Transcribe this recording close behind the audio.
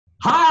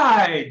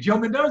Hi, Joe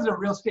Mendoza,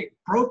 real estate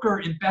broker,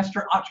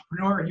 investor,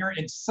 entrepreneur here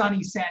in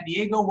sunny San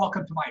Diego.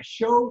 Welcome to my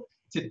show.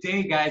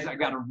 Today, guys, I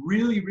got a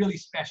really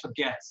special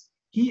guest.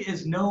 He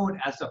is known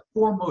as the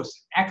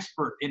foremost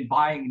expert in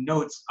buying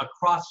notes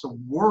across the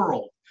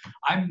world.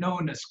 I've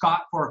known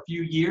Scott for a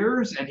few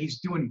years, and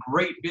he's doing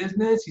great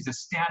business. He's a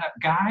stand-up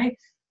guy.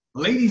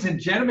 Ladies and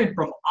gentlemen,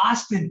 from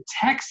Austin,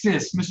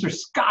 Texas, Mr.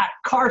 Scott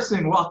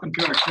Carson, welcome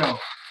to our show.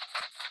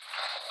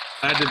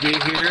 Glad to be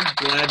here.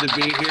 Glad to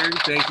be here.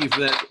 Thank you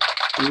for that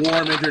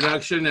warm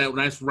introduction. A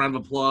nice round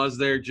of applause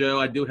there, Joe.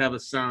 I do have a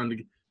sound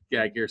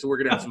gag here, so we're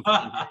going to have some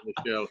fun on the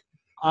show.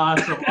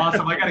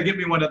 Awesome. I got to get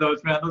me one of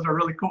those, man. Those are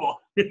really cool.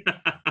 You know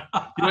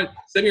what?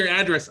 Send me your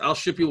address. I'll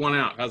ship you one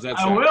out. How's that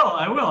sound?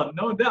 I will.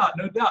 No doubt.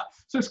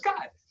 So,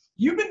 Scott,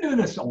 you've been doing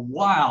this a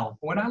while.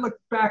 When I look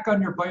back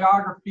on your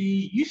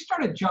biography, you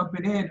started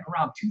jumping in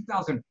around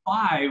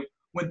 2005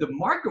 when the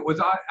market was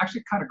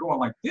actually kind of going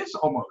like this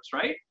almost,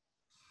 right?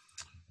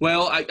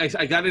 Well, I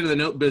got into the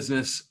note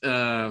business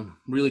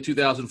really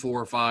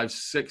 2004, 5,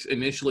 6,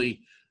 initially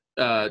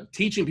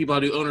teaching people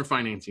how to do owner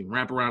financing,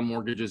 wraparound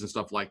mortgages and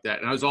stuff like that.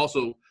 And I was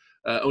also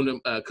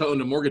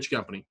co-owned a mortgage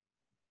company.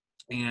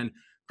 And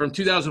from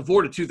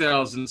 2004 to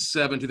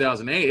 2007,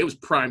 2008, it was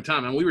prime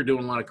time. And we were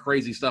doing a lot of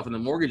crazy stuff in the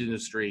mortgage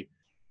industry.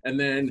 And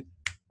then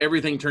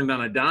everything turned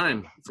on a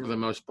dime for the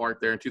most part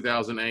there in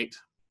 2008.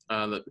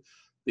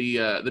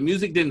 The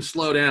music didn't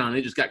slow down.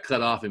 It just got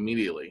cut off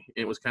immediately.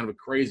 It was kind of a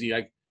crazy.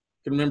 I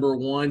can remember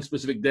one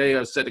specific day I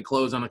was set to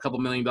close on a couple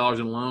 $1 million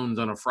in loans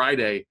on a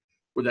Friday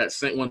with that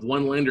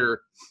one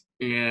lender,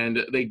 and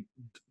they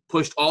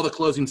pushed all the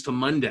closings to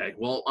Monday.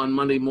 Well, on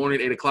Monday morning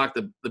at 8 o'clock,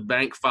 the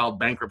bank filed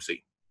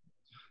bankruptcy.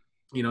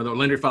 You know, the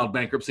lender filed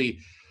bankruptcy.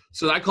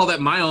 So I call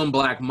that my own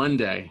Black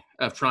Monday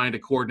of trying to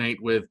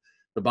coordinate with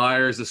the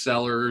buyers, the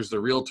sellers, the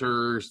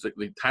realtors,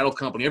 the title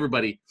company,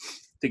 everybody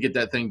to get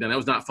that thing done. That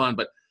was not fun,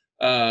 but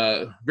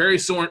very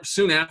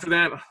soon after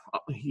that,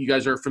 you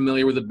guys are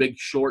familiar with The Big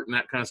Short and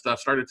that kind of stuff,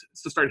 started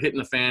hitting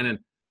the fan. And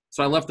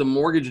so I left the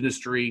mortgage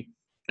industry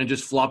and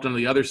just flopped on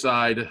the other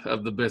side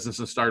of the business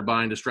and started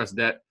buying distressed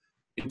debt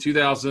in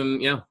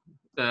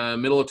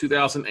middle of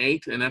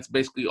 2008. And that's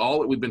basically all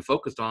that we've been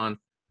focused on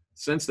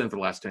since then for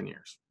the last 10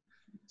 years.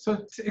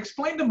 So to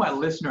explain to my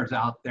listeners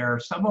out there,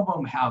 some of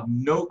them have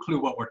no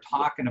clue what we're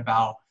talking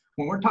about.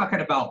 When we're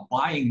talking about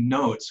buying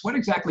notes, what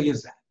exactly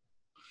is that?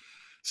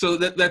 So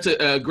that's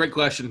a great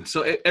question.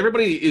 So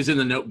everybody is in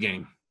the note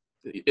game.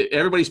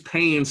 Everybody's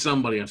paying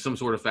somebody on some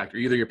sort of factor.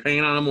 Either you're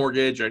paying on a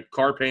mortgage, a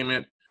car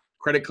payment,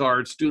 credit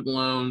card, student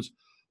loans,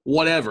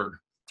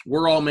 whatever.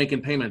 We're all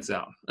making payments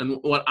out. And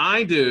what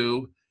I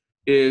do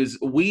is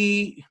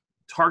we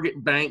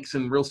target banks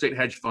and real estate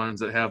hedge funds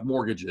that have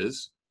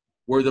mortgages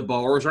where the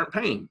borrowers aren't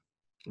paying.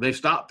 They've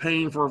stopped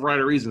paying for a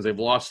variety of reasons. They've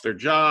lost their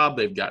job.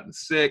 They've gotten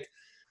sick.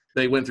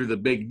 They went through the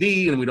big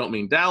D, and we don't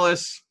mean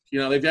Dallas. You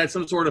know, they've had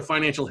some sort of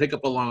financial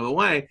hiccup along the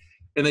way,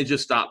 and they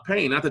just stopped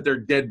paying. Not that they're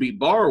deadbeat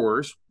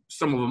borrowers.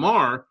 Some of them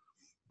are,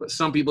 but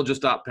some people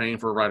just stop paying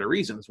for a variety of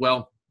reasons.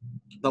 Well,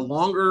 the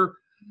longer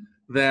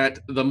that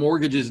the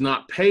mortgage is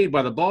not paid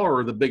by the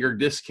borrower, the bigger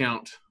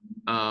discount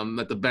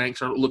that the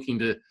banks are looking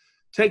to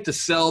take to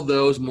sell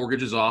those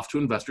mortgages off to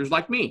investors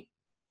like me.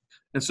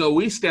 And so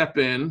we step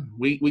in.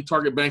 We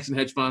target banks and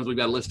hedge funds. We've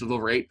got a list of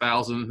over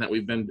 8,000 that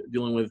we've been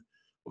dealing with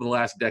over the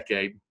last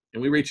decade.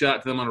 And we reach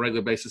out to them on a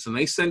regular basis, and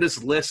they send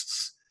us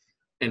lists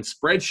and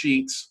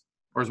spreadsheets,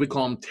 or as we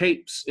call them,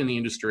 tapes in the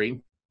industry.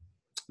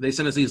 They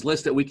send us these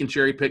lists that we can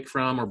cherry pick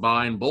from or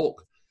buy in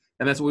bulk.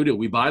 And that's what we do.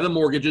 We buy the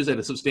mortgages at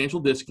a substantial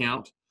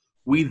discount.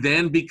 We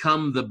then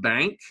become the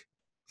bank,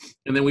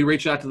 and then we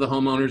reach out to the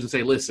homeowners and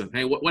say, listen,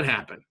 hey, what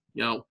happened?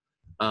 Do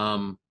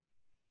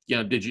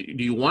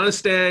you want to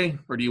stay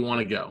or do you want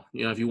to go?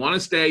 You know, if you want to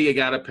stay, you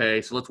got to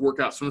pay. So let's work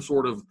out some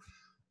sort of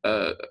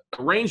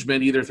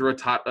arrangement, either through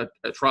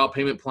a trial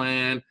payment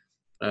plan,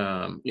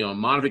 a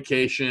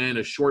modification,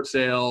 a short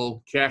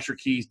sale, cash or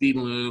keys, deed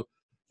in lieu.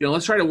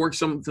 Let's try to work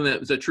something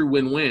that's a true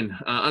win-win.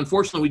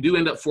 Unfortunately, we do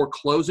end up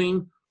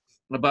foreclosing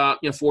about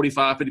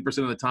 45,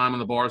 50% of the time on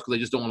the borrowers because they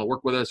just don't want to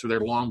work with us or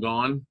they're long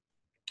gone.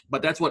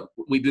 But that's what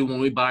we do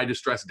when we buy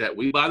distressed debt.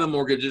 We buy the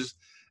mortgages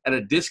at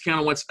a discount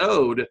of what's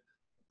owed.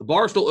 The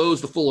borrower still owes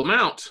the full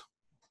amount.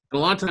 And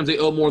a lot of times they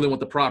owe more than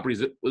what the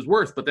property was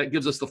worth, but that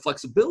gives us the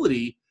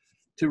flexibility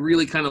to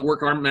really kind of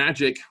work our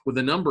magic with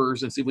the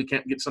numbers and see if we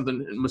can't get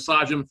something and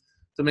massage them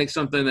to make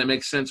something that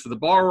makes sense for the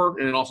borrower,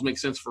 and it also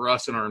makes sense for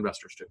us and our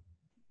investors too.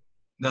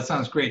 That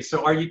sounds great.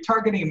 So are you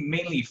targeting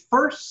mainly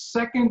first,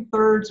 second,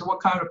 thirds? What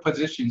kind of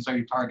positions are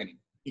you targeting?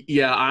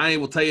 Yeah, I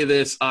will tell you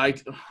this. I'm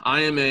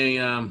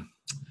a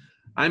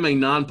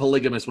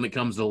non-polygamist when it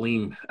comes to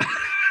lien.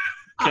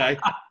 Okay.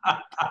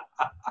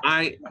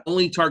 I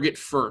only target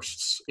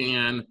firsts.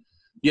 And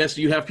yes,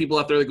 you have people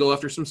out there that go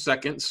after some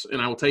seconds.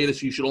 And I will tell you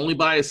this, you should only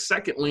buy a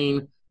second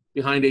lien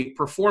behind a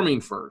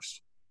performing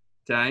first.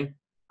 Okay.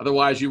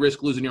 Otherwise, you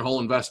risk losing your whole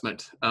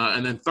investment.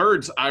 And then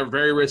thirds are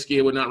very risky.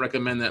 I would not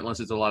recommend that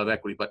unless it's a lot of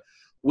equity. But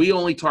we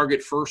only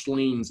target first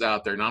liens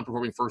out there,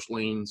 non-performing first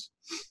liens.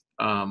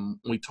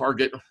 We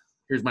target,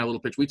 here's my little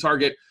pitch. We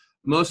target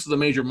most of the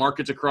major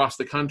markets across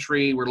the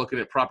country, we're looking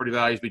at property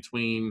values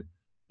between,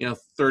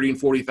 30 and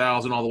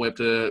 40,000 all the way up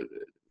to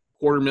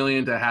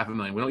 $250,000 to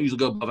 $500,000. We don't usually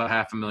go above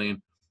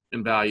 $500,000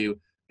 in value.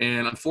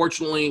 And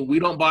unfortunately, we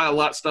don't buy a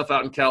lot of stuff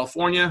out in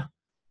California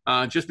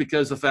just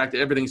because of the fact that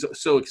everything's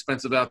so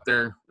expensive out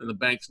there and the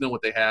banks know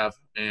what they have,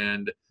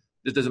 and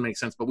it doesn't make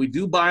sense. But we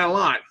do buy a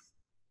lot.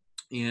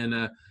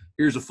 And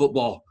here's a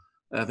football.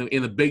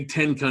 In the Big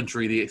Ten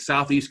country, the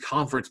Southeast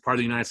Conference part of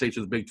the United States,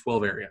 or the Big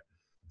 12 area.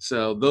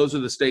 So those are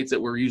the states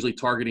that we're usually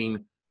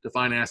targeting to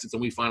find assets,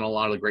 and we find a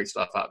lot of the great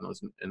stuff out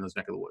in those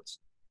neck of the woods.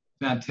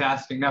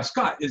 Fantastic. Now,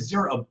 Scott, is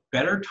there a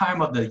better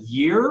time of the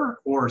year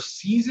or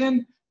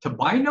season to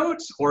buy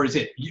notes, or is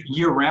it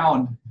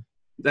year-round?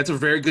 That's a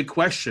very good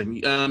question.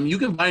 You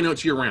can buy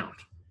notes year-round.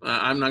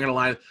 I'm not going to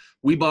lie.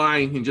 We buy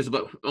in just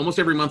about almost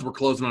every month we're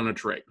closing on a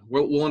trade.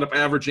 We'll end up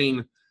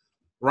averaging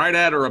right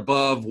at or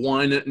above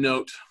one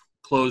note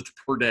closed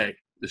per day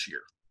this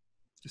year.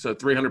 So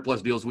 300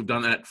 plus deals. We've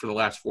done that for the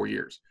last 4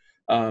 years.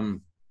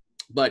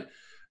 But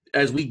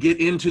as we get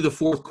into the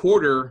fourth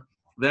quarter,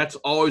 that's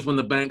always when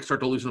the banks start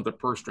to loosen up their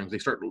purse strings. They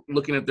start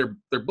looking at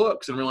their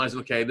books and realizing,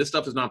 okay, this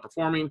stuff is not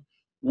performing.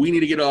 We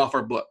need to get it off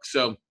our books.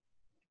 So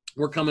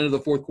we're coming into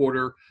the fourth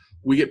quarter.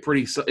 We get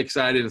pretty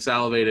excited and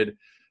salivated,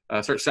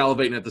 start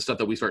salivating at the stuff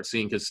that we start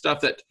seeing, because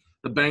stuff that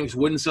the banks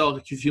wouldn't sell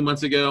a few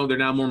months ago, they're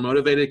now more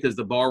motivated because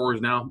the borrower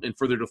is now in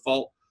further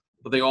default.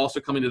 But they also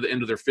come into the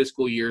end of their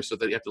fiscal year, so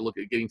that you have to look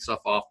at getting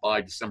stuff off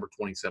by December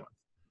 27th.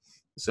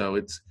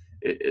 So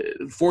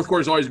fourth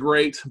quarter is always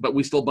great, but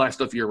we still buy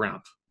stuff year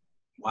round.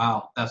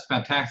 Wow, that's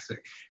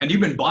fantastic. And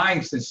you've been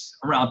buying since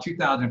around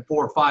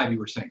 2004 or 5, you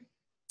were saying?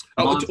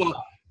 Well,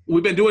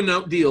 we've been doing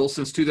note deals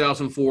since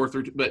 2004,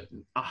 but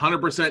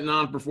 100%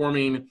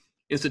 non-performing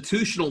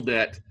institutional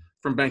debt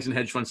from banks and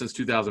hedge funds since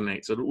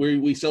 2008. So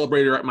we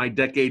celebrated my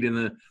decade in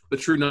the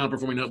true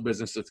non-performing note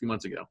business a few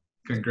months ago.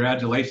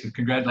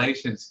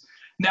 Congratulations.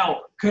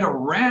 Now, could a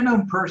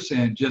random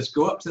person just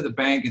go up to the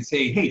bank and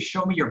say, hey,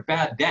 show me your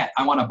bad debt,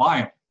 I want to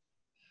buy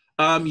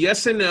them?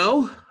 Yes and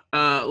no.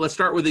 Let's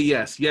start with a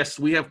yes. Yes,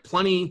 we have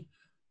plenty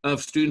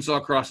of students all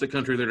across the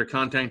country that are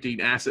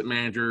contacting asset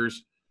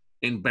managers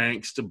and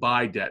banks to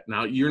buy debt.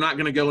 Now, you're not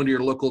going to go into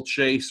your local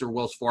Chase or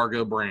Wells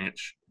Fargo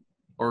branch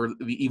or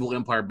the evil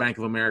empire Bank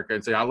of America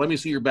and say, let me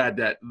see your bad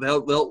debt.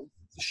 They'll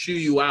shoo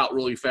you out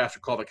really fast or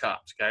call the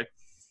cops, okay?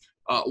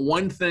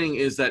 One thing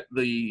is that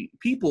the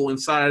people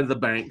inside of the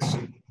banks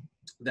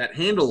that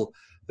handle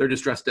their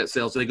distressed debt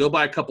sales, they go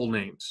by a couple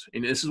names.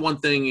 And this is one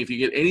thing, if you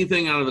get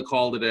anything out of the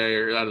call today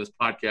or out of this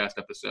podcast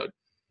episode,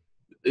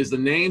 is the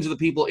names of the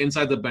people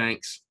inside the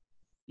banks.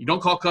 You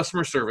don't call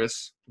customer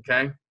service,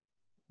 okay?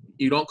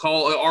 You don't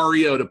call an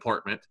REO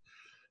department.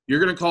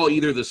 You're going to call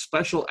either the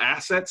special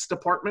assets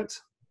department,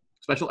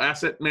 special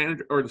asset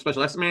manager, or the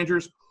special asset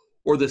managers,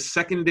 or the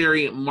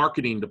secondary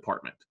marketing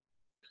department.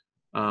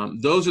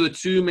 Those are the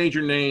two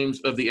major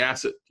names of the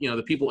asset,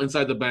 the people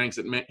inside the banks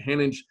that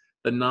manage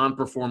the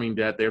non-performing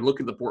debt. They look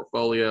at the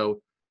portfolio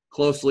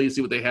closely,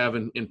 see what they have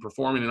in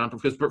performing and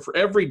non-performing. Because for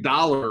every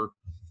dollar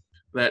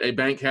that a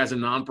bank has in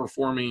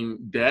non-performing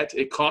debt,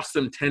 it costs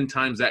them 10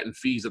 times that in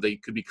fees that they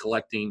could be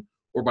collecting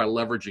or by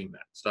leveraging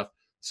that stuff.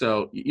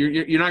 So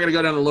you're not going to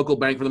go down to the local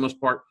bank for the most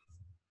part.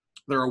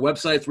 There are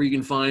websites where you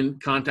can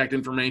find contact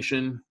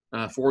information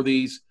for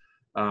these.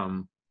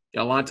 A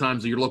lot of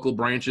times your local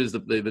branches, the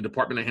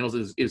department that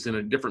handles is in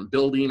a different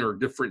building or a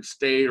different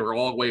state or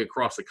all the way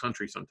across the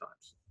country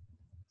sometimes.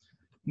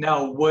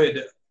 Now,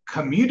 would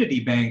community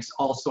banks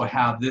also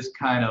have this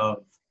kind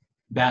of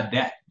bad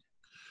debt?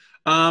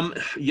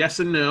 Yes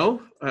and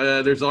no.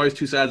 There's always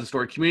two sides of the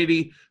story.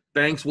 Community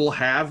banks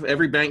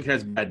every bank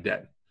has bad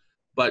debt.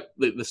 But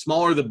the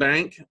smaller the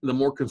bank, the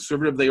more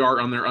conservative they are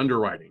on their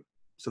underwriting.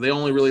 So they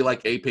only really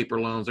like A-paper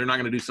loans. They're not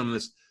going to do some of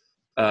this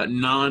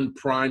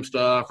non-prime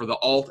stuff or the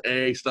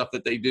alt-A stuff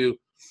that they do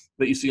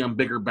that you see on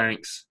bigger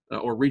banks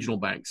or regional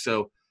banks.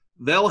 So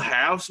they'll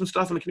have some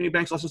stuff in the community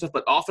banks, lots of stuff,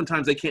 but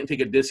oftentimes they can't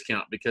take a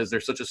discount because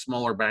they're such a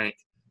smaller bank.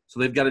 So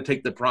they've got to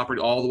take the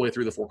property all the way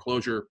through the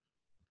foreclosure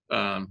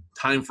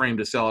time frame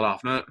to sell it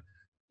off. Now,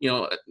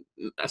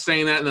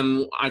 saying that, and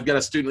then I've got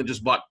a student that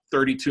just bought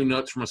 32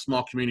 notes from a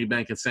small community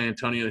bank in San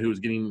Antonio who was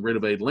getting rid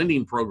of a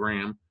lending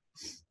program,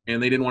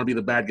 and they didn't want to be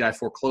the bad guy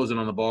foreclosing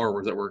on the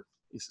borrowers that were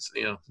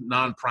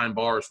non-prime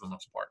borrowers for the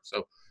most part.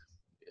 So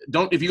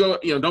don't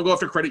go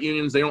after credit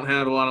unions. They don't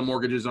have a lot of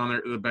mortgages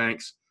on the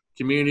banks.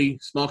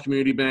 Small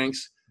community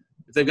banks,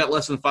 if they've got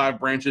less than 5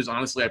 branches,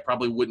 honestly, I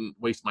probably wouldn't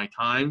waste my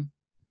time.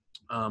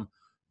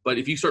 But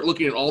if you start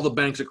looking at all the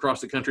banks across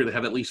the country that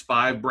have at least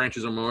 5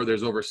 branches or more,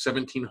 there's over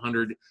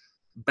 1,700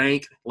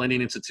 bank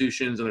lending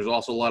institutions, and there's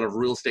also a lot of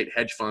real estate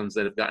hedge funds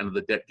that have gotten into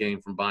the debt game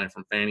from buying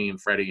from Fannie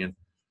and Freddie, and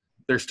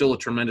there's still a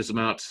tremendous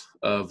amount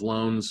of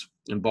loans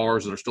and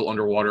borrowers that are still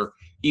underwater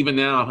even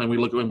now, and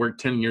we're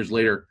 10 years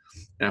later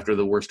after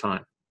the worst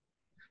time.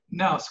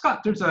 Now,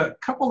 Scott, there's a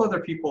couple other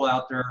people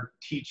out there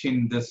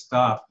teaching this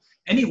stuff.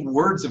 Any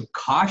words of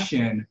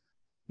caution,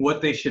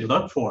 what they should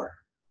look for?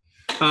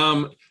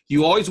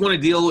 You always want to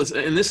deal with,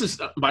 and this is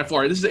by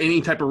far, this is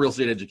any type of real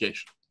estate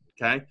education,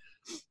 okay?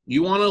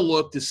 You want to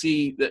look to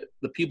see that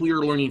the people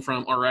you're learning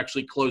from are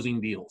actually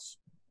closing deals.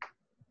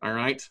 All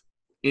right.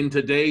 In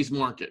today's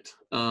market,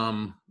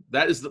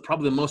 that is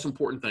probably the most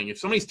important thing. If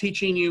somebody's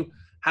teaching you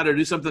how to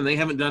do something, they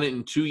haven't done it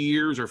in 2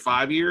 years or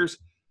 5 years,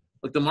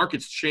 like the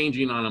market's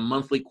changing on a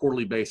monthly,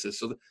 quarterly basis.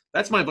 So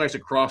that's my advice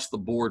across the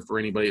board for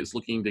anybody that's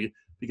looking to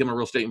become a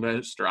real estate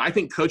investor. I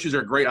think coaches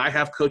are great. I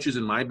have coaches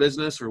in my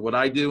business for what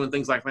I do and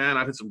things like that.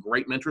 I've had some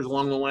great mentors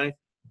along the way.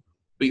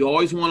 But you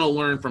always want to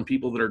learn from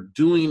people that are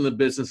doing the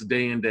business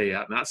day in, day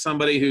out, not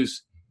somebody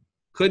who's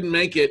couldn't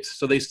make it,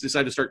 so they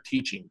decided to start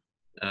teaching.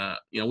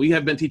 We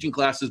have been teaching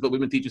classes, but we've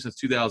been teaching since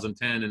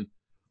 2010. And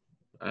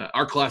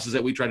our classes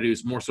that we try to do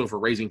is more so for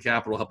raising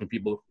capital, helping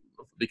people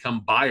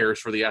become buyers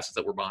for the assets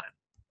that we're buying.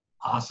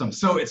 Awesome.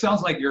 So it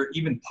sounds like you're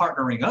even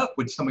partnering up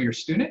with some of your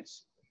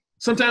students.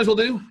 Sometimes we'll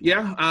do.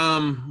 Yeah.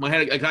 I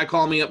had a guy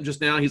call me up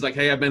just now. He's like,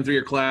 "Hey, I've been through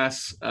your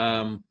class.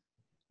 I'm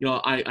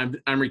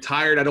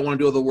retired. I don't want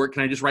to do all the work.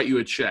 Can I just write you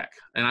a check?"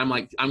 And I'm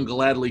like, "I'm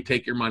gladly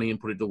take your money and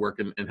put it to work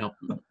and help,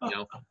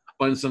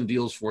 fund some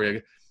deals for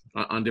you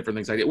on different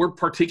things like that." We're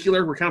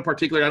particular. We're kind of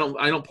particular.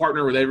 I don't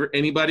partner with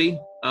anybody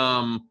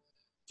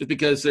just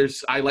because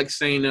I like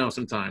saying no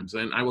sometimes.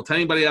 And I will tell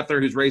anybody out there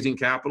who's raising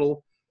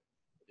capital,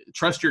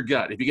 trust your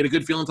gut. If you get a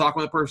good feeling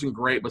talking with a person,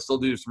 great, but still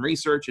do some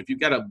research. If you've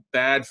got a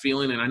bad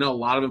feeling, and I know a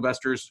lot of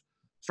investors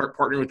start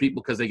partnering with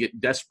people because they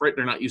get desperate.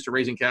 They're not used to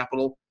raising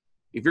capital.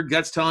 If your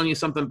gut's telling you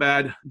something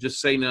bad,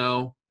 just say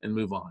no and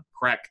move on.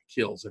 Crack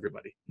kills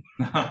everybody.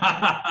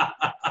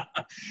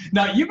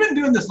 Now, you've been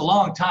doing this a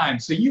long time,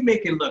 so you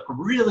make it look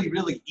really,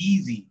 really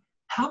easy.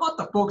 How about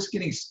the folks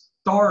getting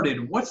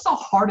started? What's the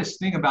hardest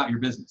thing about your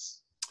business?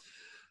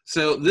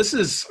 So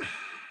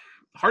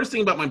hardest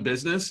thing about my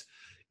business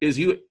is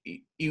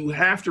you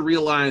have to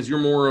realize you're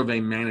more of a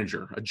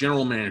manager, a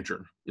general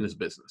manager in this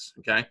business,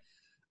 okay?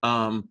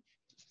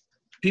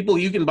 People,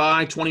 you can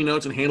buy 20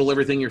 notes and handle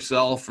everything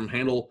yourself,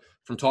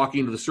 from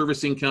talking to the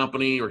servicing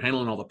company or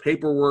handling all the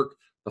paperwork,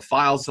 the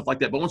files, stuff like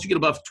that. But once you get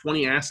above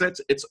 20 assets,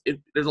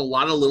 there's a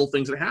lot of little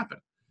things that happen.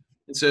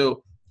 And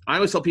so I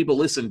always tell people,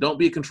 listen, don't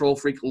be a control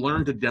freak.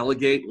 Learn to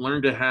delegate.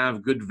 Learn to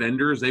have good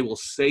vendors. They will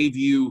save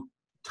you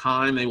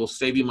time. They will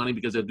save you money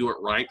because they'll do it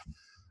right.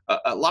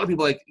 A lot of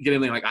people get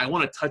in there like, I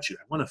want to touch it.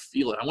 I want to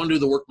feel it. I want to do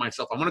the work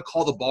myself. I want to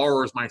call the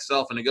borrowers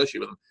myself and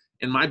negotiate with them.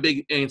 And my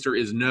big answer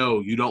is no,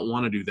 you don't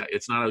want to do that.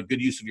 It's not a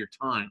good use of your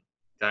time,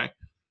 okay?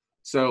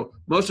 So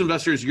most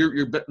investors,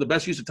 the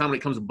best use of time when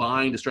it comes to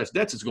buying distressed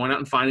debts is going out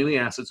and finding the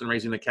assets and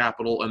raising the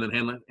capital and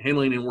then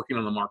handling and working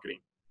on the marketing.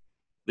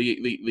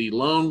 The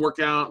loan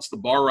workouts, the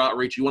borrower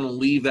outreach, you want to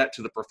leave that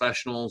to the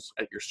professionals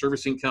at your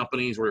servicing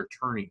companies or your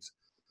attorneys.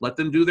 Let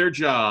them do their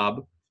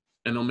job,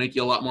 and they'll make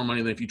you a lot more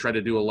money than if you try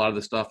to do a lot of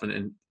the stuff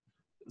and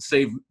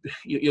save.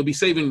 You'll be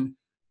saving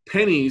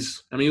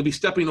pennies. I mean, you'll be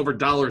stepping over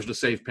dollars to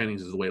save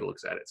pennies is the way it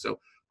looks at it. So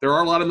there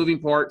are a lot of moving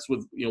parts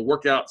with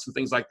workouts and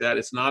things like that.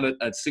 It's not a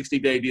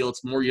 60-day deal.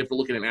 It's more you have to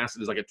look at an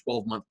asset as like a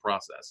 12-month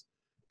process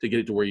to get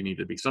it to where you need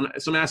to be.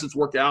 Some assets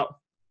work out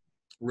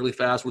really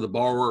fast where the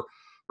borrower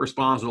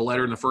responds with a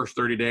letter in the first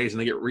 30 days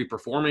and they get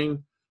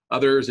reperforming.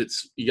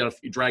 Others, you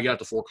drag out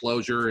to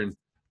foreclosure, and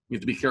you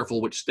have to be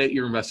careful which state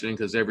you're invested in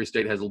because every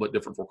state has a little bit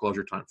different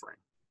foreclosure time frame.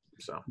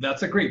 So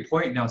that's a great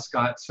point now,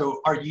 Scott. So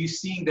are you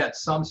seeing that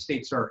some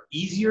states are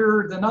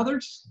easier than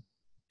others?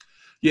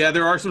 Yeah,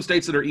 there are some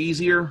states that are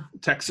easier.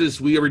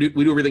 Texas, we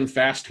do everything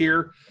fast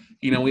here.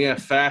 We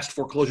have fast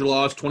foreclosure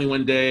laws,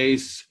 21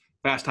 days,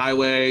 fast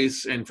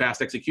highways, and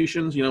fast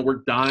executions.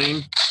 We're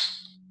dying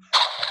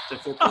to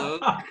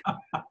foreclose.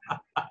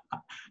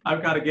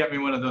 I've got to get me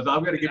one of those.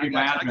 I'm going to give you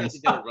my address.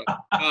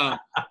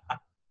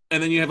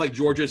 And then you have like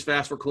Georgia's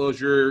fast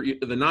foreclosure.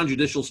 The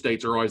non-judicial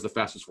states are always the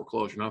fastest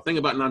foreclosure. Now, the thing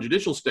about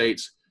non-judicial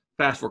states,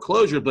 fast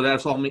foreclosure, but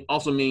that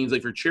also means that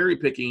if you're cherry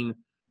picking,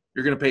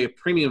 you're going to pay a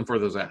premium for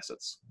those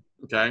assets.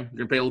 Okay, you're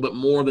going to pay a little bit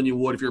more than you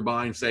would if you're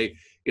buying, say,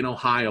 in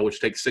Ohio,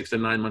 which takes 6 to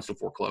 9 months to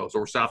foreclose,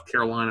 or South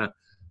Carolina,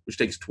 which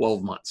takes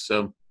 12 months.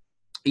 So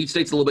each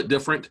state's a little bit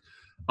different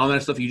on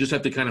that stuff. You just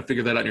have to kind of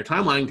figure that out in your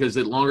timeline because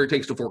the longer it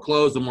takes to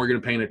foreclose, the more you're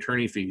going to pay in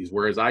attorney fees.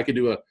 Whereas I could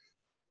do a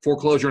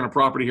foreclosure on a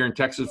property here in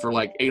Texas for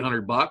like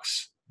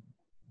 $800.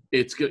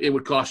 It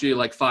would cost you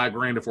like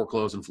 $5,000 to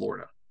foreclose in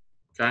Florida.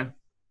 Okay.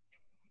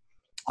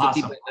 So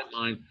awesome. Keep that in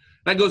mind.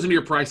 That goes into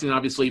your pricing,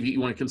 obviously, if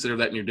you want to consider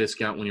that in your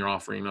discount when you're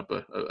offering up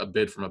a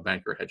bid from a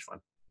bank or a hedge fund.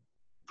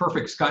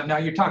 Perfect, Scott. Now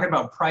you're talking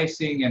about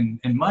pricing and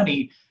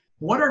money.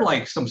 What are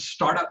like some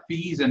startup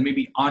fees and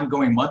maybe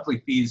ongoing monthly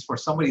fees for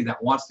somebody that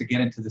wants to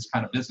get into this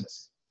kind of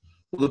business?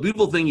 Well, the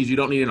beautiful thing is you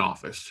don't need an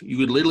office.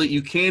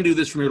 You can do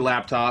this from your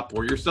laptop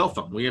or your cell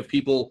phone. We have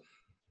people,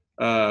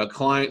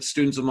 clients,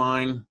 students of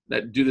mine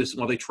that do this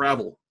while they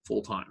travel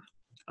full time.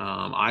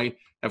 I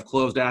have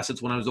closed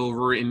assets when I was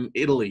over in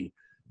Italy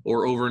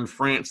or over in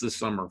France this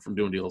summer from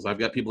doing deals. I've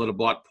got people that have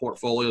bought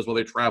portfolios while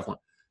they're traveling.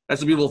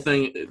 That's the beautiful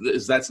thing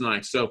is that's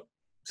nice. So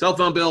cell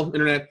phone bill,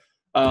 internet.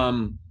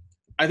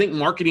 I think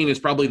marketing is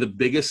probably the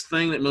biggest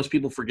thing that most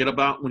people forget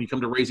about when you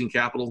come to raising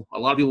capital. A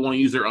lot of people want to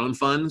use their own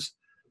funds.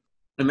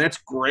 And that's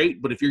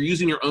great. But if you're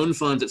using your own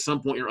funds, at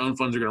some point your own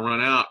funds are going to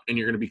run out and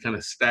you're going to be kind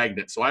of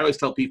stagnant. So I always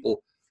tell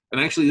people,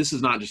 and actually this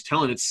is not just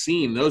telling, it's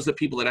seen, those that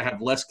people that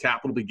have less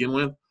capital to begin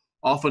with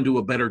often do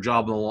a better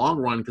job in the long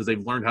run because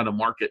they've learned how to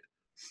market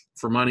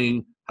for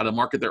money, how to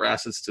market their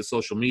assets to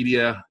social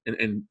media,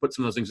 and put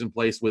some of those things in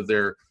place with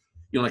their,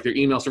 like their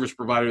email service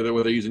provider,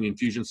 whether they're using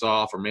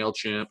Infusionsoft or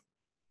MailChimp.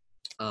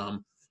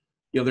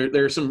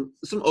 There's some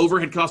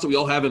overhead costs that we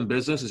all have in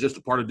business. It's just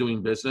a part of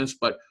doing business.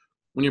 But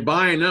when you're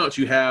buying notes,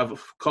 you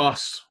have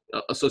costs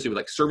associated with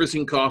like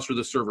servicing costs for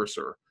the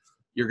servicer.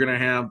 You're going to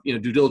have,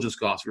 due diligence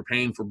costs. You're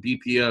paying for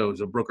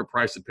BPOs, a broker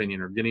price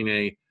opinion, or getting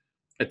a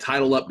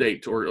title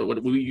update, or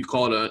what you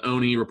call it, an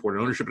ONE report,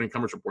 an ownership and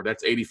encumbrance report.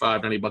 That's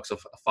 $85, $90 a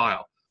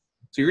file.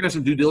 So you're going to have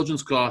some due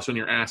diligence costs on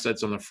your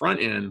assets on the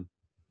front end.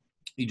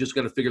 You just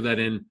got to figure that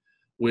in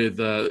with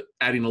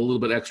adding a little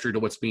bit extra to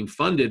what's being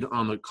funded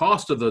on the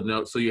cost of the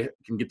note so you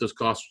can get those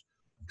costs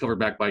covered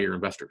back by your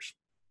investors.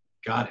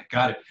 Got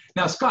it.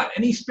 Now, Scott,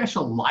 any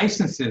special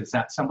licenses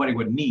that somebody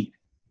would need?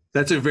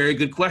 That's a very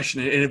good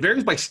question, and it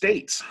varies by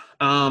states.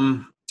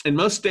 In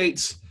most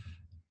states,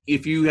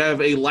 if you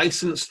have a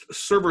licensed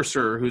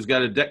servicer who's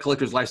got a debt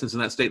collector's license in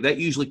that state, that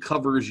usually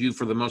covers you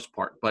for the most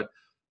part. But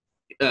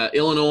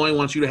Illinois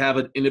wants you to have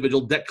an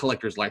individual debt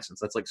collector's license.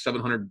 That's like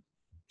 $750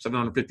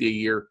 a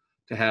year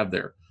to have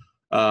there.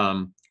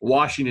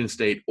 Washington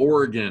State,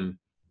 Oregon,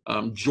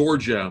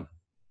 Georgia.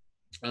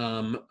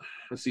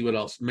 Let's see what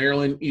else.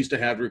 Maryland used to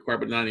have to require,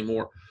 but not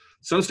anymore.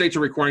 Some states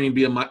are requiring you to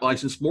be a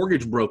licensed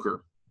mortgage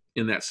broker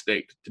in that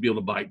state to be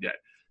able to buy debt.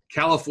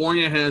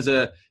 California has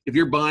if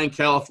you're buying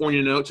California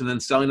notes and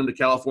then selling them to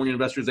California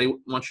investors, they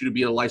want you to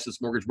be a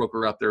licensed mortgage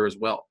broker out there as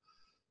well.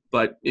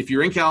 But if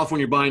you're in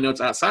California buying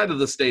notes outside of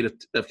the state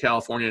of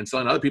California and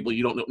selling to other people,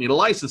 you don't need a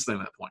license then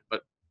at that point.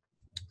 But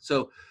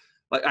so,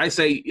 like I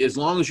say, as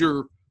long as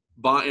you're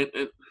buying,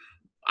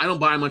 I don't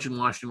buy much in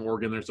Washington,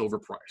 Oregon. That's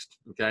overpriced.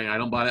 Okay, I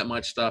don't buy that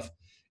much stuff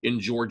in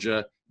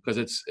Georgia because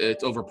it's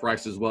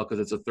overpriced as well because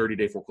it's a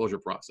 30-day foreclosure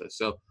process.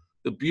 So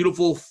the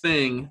beautiful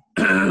thing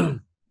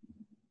that,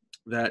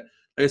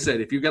 like I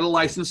said, if you've got a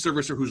licensed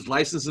servicer who's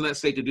licensed in that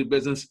state to do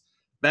business,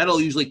 that'll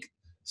usually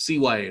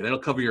CYA. That'll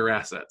cover your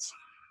assets.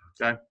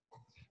 Okay.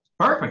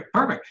 Perfect.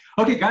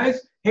 Okay, guys.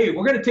 Hey,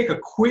 we're going to take a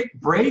quick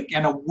break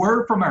and a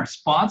word from our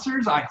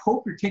sponsors. I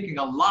hope you're taking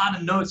a lot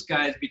of notes,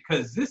 guys,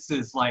 because this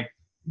is like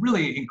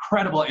really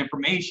incredible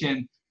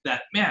information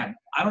that, man,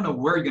 I don't know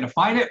where you're going to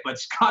find it, but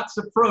Scott's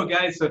a pro,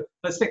 guys. So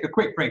let's take a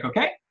quick break,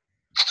 okay?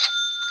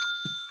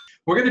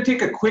 We're going to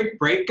take a quick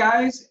break,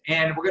 guys,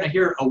 and we're going to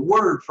hear a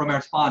word from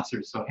our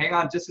sponsors. So hang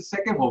on just a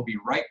second. We'll be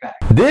right back.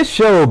 This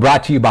show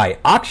brought to you by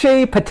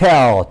Akshay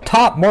Patel,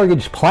 top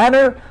mortgage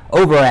planner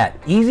over at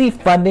Easy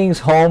Funding's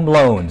Home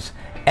Loans,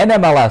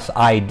 NMLS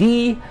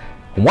ID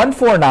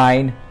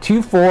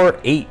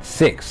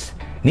 1492486.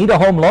 Need a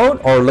home loan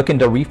or looking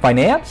to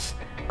refinance?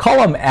 Call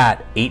them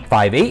at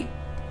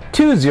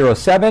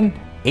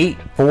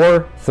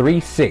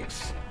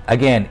 858-207-8436.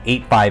 Again,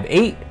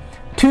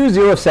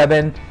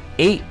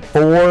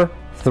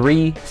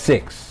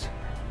 858-207-8436.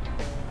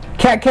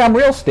 CatCam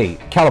Real Estate,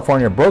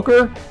 California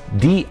broker,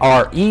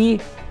 DRE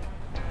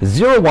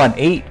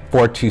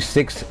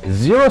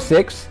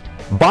 018-426-06.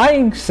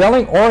 Buying,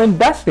 selling, or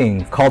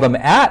investing. Call them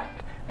at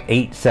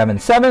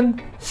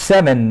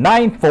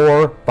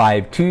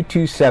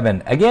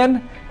 877-794-5227.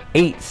 Again,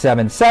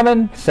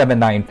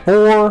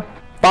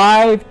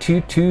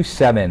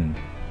 877-794-5227.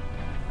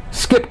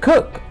 Skip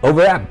Cook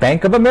over at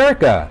Bank of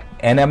America,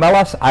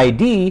 NMLS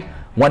ID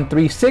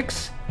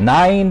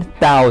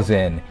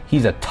 136-9000.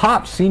 He's a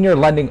top senior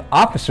lending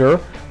officer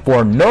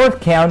for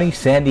North County,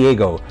 San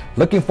Diego.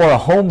 Looking for a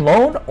home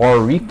loan or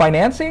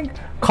refinancing?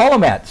 Call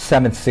him at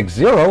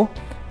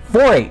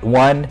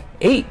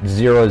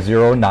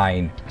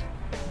 760-481-8009.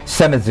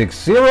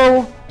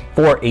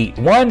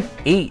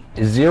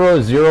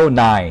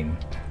 760-481-8009.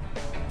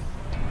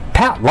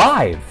 Pat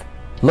Live.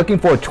 Looking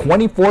for a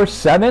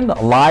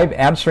 24/7 live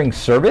answering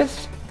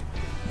service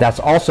that's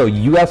also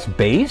US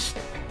based?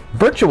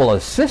 Virtual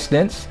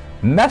assistance,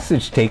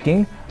 message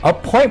taking,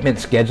 appointment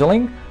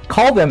scheduling?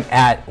 Call them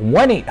at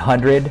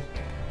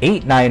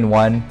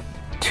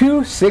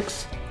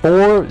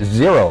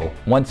 1-800-891-2640.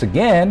 Once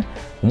again,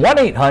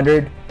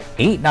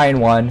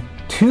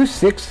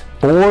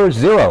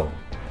 1-800-891-2640.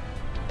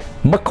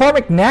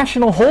 McCormick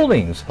National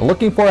Holdings,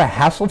 looking for a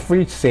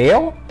hassle-free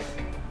sale?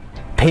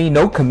 Pay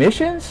no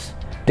commissions?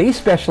 They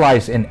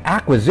specialize in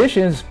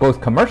acquisitions,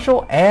 both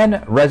commercial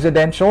and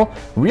residential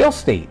real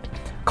estate.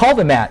 Call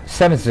them at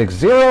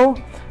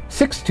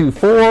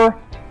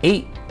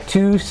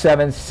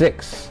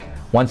 760-624-8276.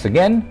 Once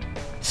again,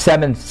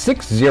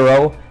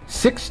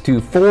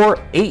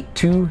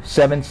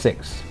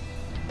 760-624-8276.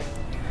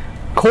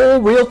 Cole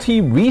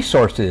Realty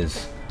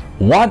Resources.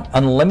 Want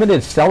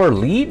unlimited seller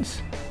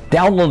leads?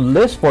 Download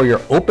lists for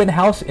your open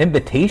house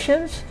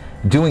invitations?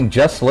 Doing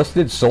just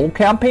listed sold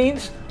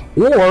campaigns?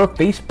 Or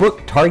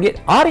Facebook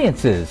target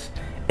audiences?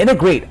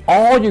 Integrate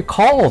all your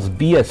calls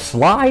via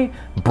Sly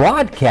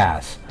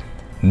broadcast.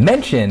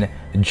 Mention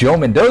Joe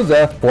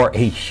Mendoza for a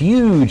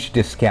huge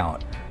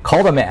discount.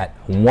 Call them at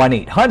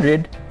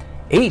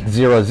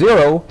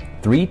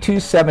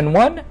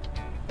 1-800-800-3271.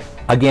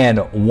 Again,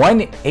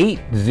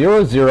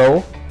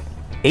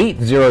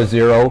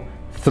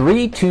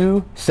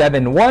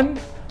 1-800-800-3271,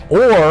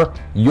 or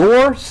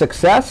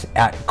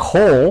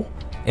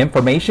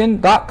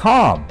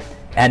yoursuccess@coleinformation.com.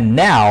 And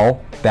now,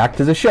 back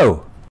to the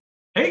show.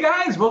 Hey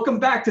guys, welcome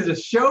back to the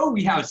show.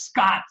 We have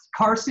Scott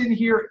Carson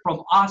here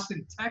from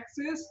Austin,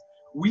 Texas.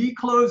 We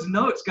close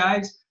notes,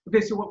 guys.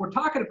 Okay, so what we're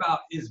talking about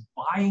is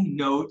buying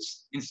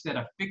notes instead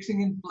of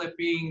fixing and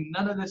flipping.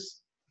 None of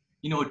this,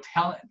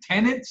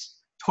 tenants,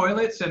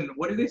 toilets, and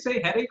what do they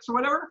say, headaches or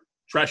whatever?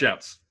 Trash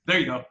outs. There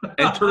you go.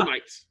 And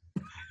termites.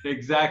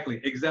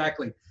 Exactly.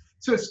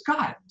 So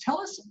Scott,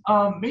 tell us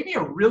maybe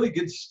a really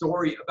good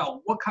story about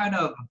what kind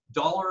of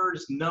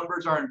dollars,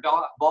 numbers are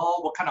involved,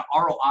 what kind of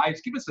ROIs.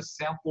 Give us a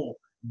sample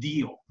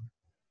deal.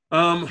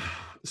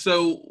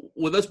 So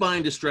with us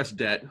buying distressed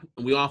debt,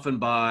 we often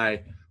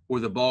buy where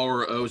the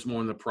borrower owes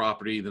more on the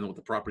property than what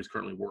the property is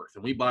currently worth.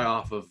 And we buy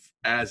off of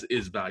as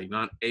is value,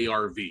 not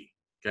ARV.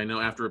 Okay, no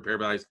after repair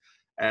values,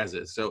 as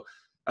is. So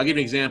I'll give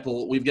you an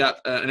example. We've got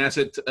an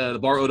asset, the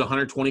borrower owed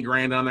 120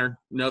 grand on their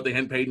note. They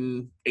hadn't paid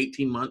in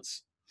 18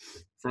 months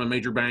from a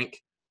major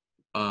bank.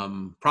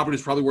 Property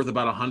is probably worth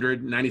about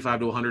 195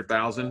 to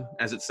 100,000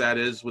 as it sat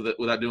is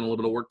without doing a little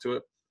bit of work to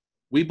it.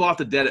 We bought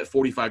the debt at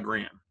 45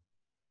 grand.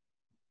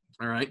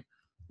 All right.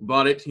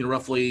 Bought it,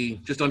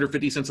 roughly just under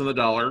 50 cents on the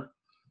dollar.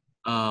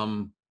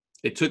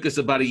 It took us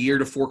about a year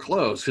to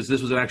foreclose because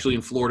this was actually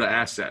in Florida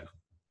asset.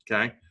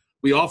 Okay.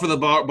 We offer the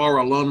borrower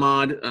a loan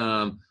mod.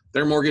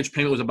 Their mortgage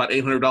payment was about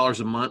 $800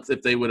 a month.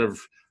 If they would have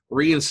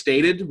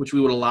reinstated, which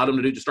we would allow them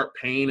to do, to start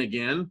paying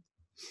again,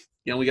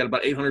 we got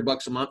about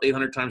 $800 a month.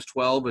 800 times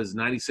 12 is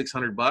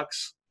 $9,600.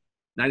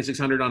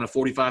 $9,600 on a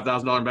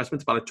 $45,000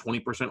 investment is about a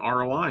 20%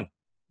 ROI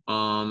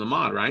on the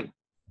mod, right?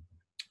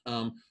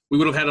 We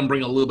would have had them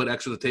bring a little bit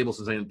extra to the table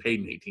since they hadn't paid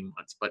in 18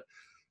 months, but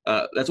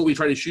that's what we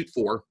try to shoot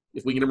for.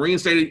 If we get them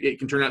reinstated, it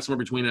can turn out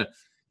somewhere between an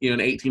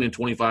 18 and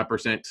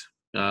 25%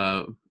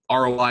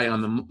 ROI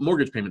on the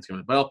mortgage payments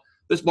coming in. Well,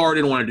 this borrower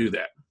didn't want to do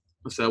that,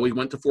 so we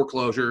went to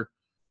foreclosure.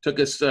 Took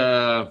us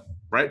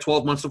right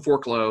 12 months to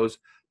foreclose.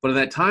 But in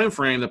that time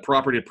frame, the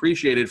property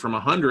appreciated from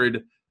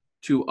 $100,000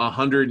 to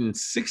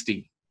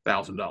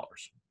 $160,000.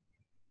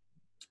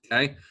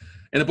 Okay,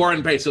 and the borrower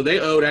didn't pay, so they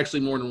owed actually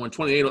more than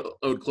 120. They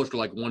owed closer to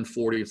like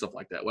 140 and stuff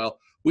like that. Well,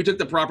 we took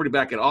the property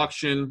back at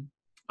auction.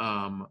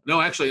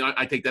 No, actually,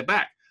 I take that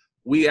back.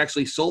 We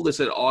actually sold this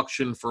at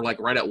auction for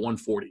like right at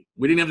 140.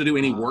 We didn't have to do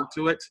any work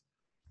to it.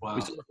 Wow.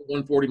 We sold it for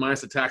 140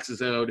 minus the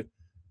taxes owed,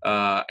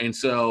 and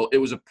so it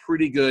was a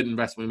pretty good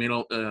investment. We made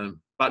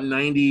about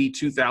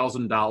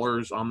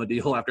 $92,000 on the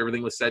deal after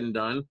everything was said and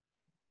done.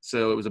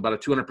 So it was about a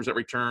 200%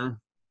 return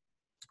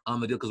on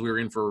the deal because we were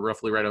in for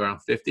roughly right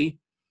around 50.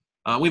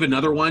 We have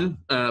another one,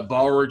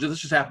 borrower. This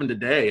just happened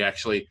today,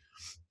 actually.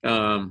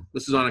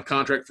 This is on a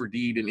contract for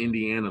deed in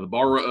Indiana. The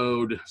borrower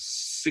owed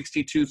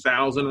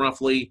 $62,000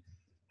 roughly,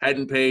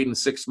 hadn't paid in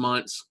 6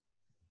 months.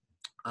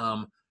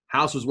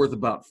 House was worth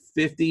about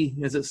 50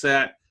 as it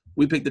sat.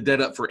 We picked the debt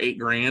up for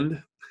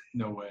 $8,000.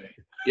 No way.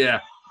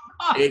 Yeah,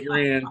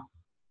 $8,000.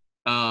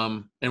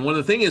 And one of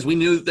the things is we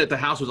knew that the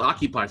house was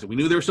occupied. So we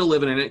knew they were still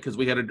living in it because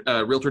we had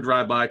a realtor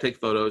drive by, take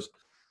photos.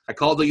 I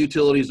called the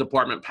utilities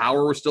department.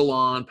 Power was still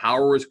on.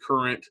 Power was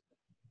current.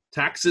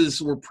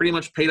 Taxes were pretty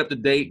much paid up to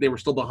date. They were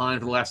still behind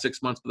for the last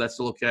 6 months, but that's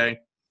still okay.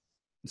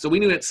 So we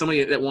knew that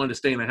somebody that wanted to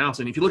stay in the house.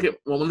 And if you look at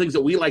one of the things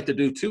that we like to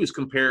do too is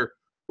compare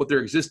what their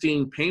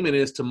existing payment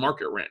is to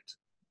market rent.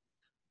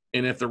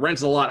 And if the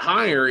rent's a lot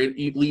higher,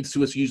 it leads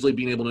to us usually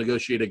being able to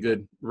negotiate a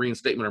good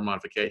reinstatement or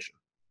modification.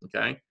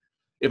 Okay.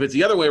 If it's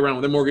the other way around,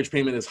 when the mortgage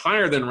payment is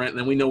higher than rent,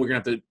 then we know we're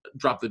going to have to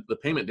drop the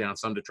payment down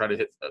some to try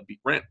to beat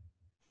rent.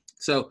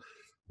 So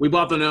we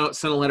bought the note,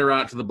 sent a letter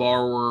out to the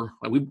borrower.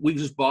 We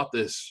just bought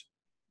this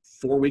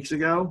 4 weeks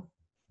ago,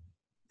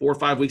 4 or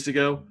 5 weeks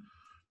ago.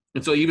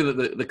 And so even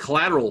the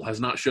collateral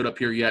has not showed up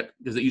here yet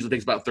because it usually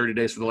takes about 30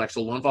 days for the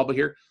actual loan file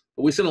here.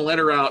 But we sent a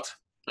letter out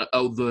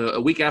a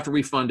week after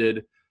we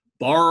funded.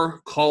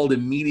 Borrower called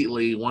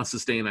immediately, wants to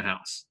stay in the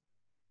house.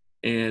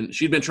 And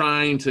she'd been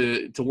trying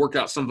to work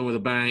out something with a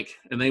bank,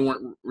 and they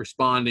weren't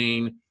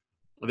responding.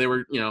 They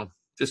were,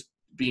 just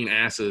being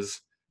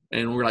asses.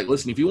 And we were like,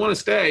 listen, if you want to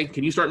stay,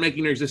 can you start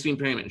making your existing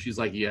payment? And she's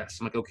like, yes.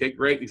 I'm like, okay,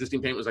 great. The existing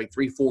payment was like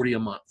 $340 a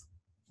month.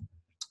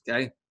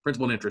 Okay,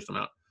 principal and interest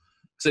amount.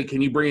 I said,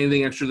 can you bring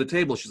anything extra to the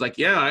table? She's like,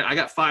 yeah, I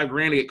got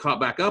 $5,000 to get caught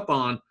back up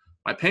on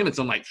my payments.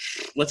 I'm like,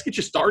 let's get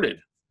you started.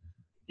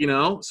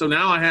 So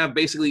now I have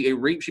basically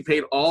she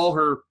paid all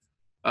her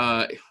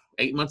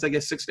 8 months, I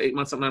guess 6 to 8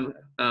 months something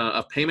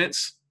of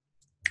payments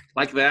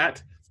like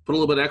that, put a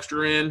little bit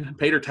extra in,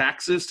 paid her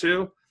taxes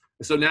too.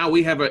 So now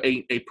we have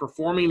a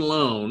performing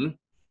loan.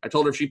 I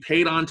told her if she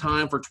paid on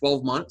time for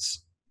 12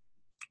 months,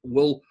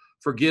 we'll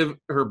forgive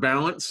her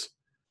balance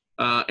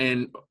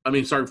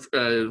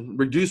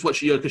reduce what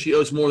she owed because she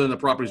owes more than the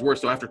property's worth.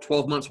 So after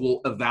 12 months,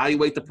 we'll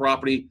evaluate the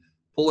property,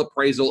 pull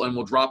appraisal, and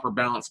we'll drop her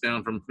balance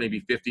down from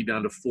maybe 50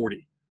 down to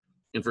 40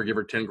 and forgive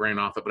her $10,000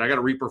 off it. But I got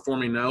a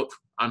reperforming note.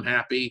 I'm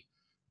happy.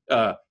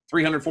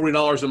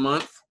 $340 a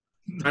month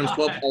times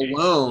 12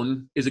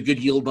 alone is a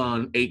good yield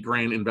on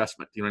 $8,000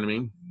 investment. You know what I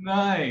mean?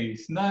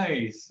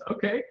 Nice.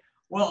 Okay.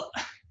 Well,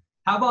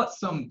 how about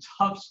some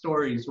tough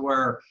stories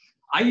where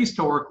I used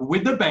to work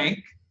with the bank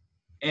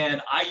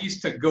and I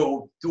used to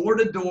go door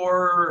to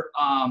door,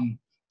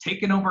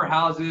 taking over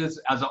houses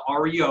as an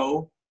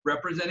REO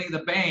representing the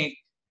bank.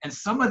 And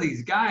some of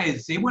these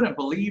guys, they wouldn't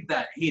believe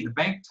that, hey, the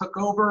bank took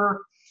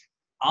over.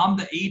 I'm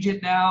the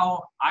agent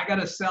now. I got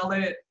to sell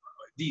it.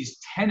 These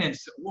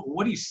tenants,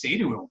 what do you say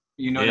to them,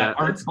 that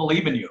aren't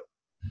believing you?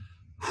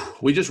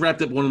 We just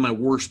wrapped up one of my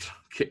worst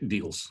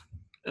deals.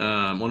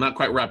 Well, not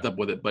quite wrapped up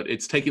with it, but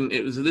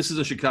this is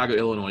in Chicago,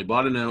 Illinois.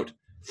 Bought a note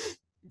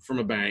from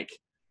a bank.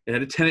 It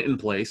had a tenant in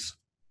place.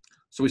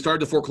 So we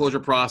started the foreclosure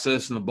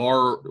process, and the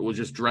borrower would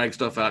just drag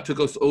stuff out. It took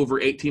us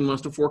over 18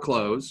 months to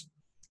foreclose.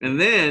 And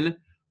then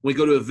we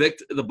go to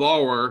evict the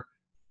borrower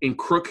in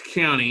Crook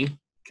County,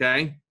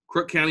 okay?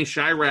 Crook County,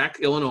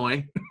 Chirac,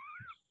 Illinois.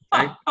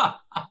 Okay?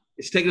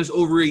 It's taken us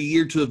over a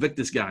year to evict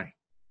this guy.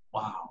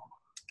 Wow.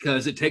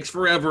 Because it takes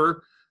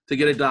forever to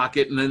get a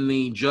docket, and then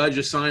the judge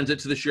assigns it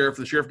to the sheriff.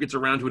 The sheriff gets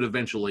around to it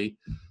eventually.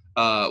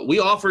 We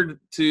offered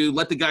to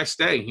let the guy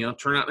stay.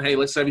 Turn out, hey,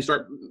 let's have you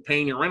start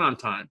paying your rent on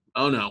time.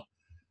 Oh, no.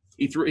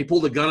 He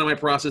pulled a gun on my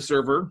process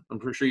server. I'm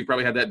pretty sure you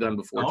probably had that done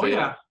before. Oh, too.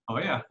 Yeah.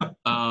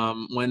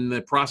 When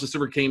the process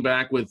server came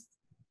back with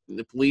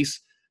the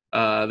police,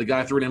 the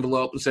guy threw an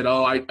envelope and said,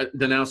 I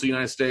denounce the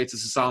United States.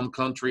 It's a solemn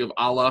country of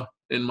Allah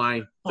in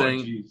my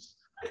thing.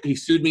 He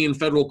sued me in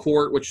federal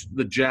court, which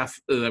the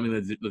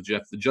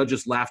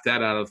judges laughed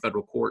that out of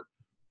federal court.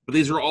 But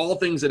these are all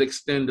things that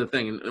extend the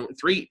thing. And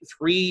 3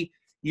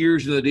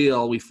 years in the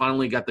deal, we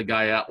finally got the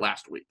guy out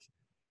last week.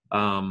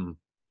 You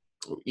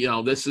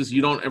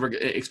don't ever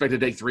expect to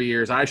take 3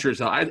 years. I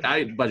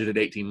budgeted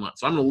 18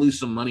 months. So I'm going to lose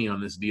some money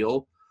on this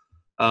deal.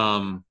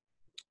 I'll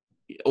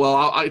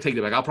take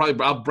it back.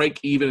 I'll break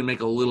even and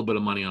make a little bit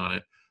of money on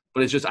it.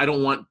 But it's just, I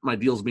don't want my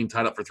deals being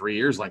tied up for 3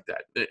 years like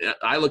that.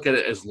 I look at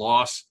it as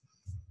loss.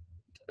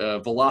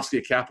 Velocity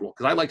of capital,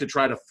 because I like to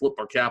try to flip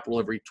our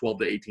capital every 12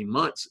 to 18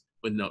 months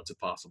with notes if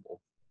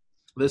possible.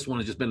 This one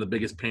has just been the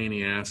biggest pain in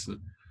the ass, and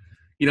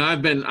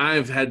I've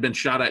been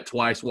shot at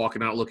twice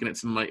walking out looking at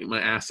some of my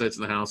assets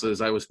in the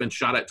houses. Been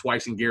shot at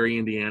twice in Gary,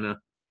 Indiana.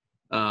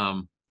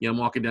 I'm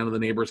walking down to the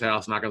neighbor's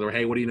house, knocking on the door.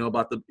 Hey, what do you know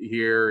about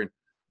here? And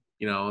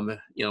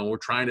we're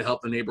trying to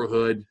help the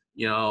neighborhood.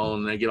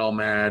 And they get all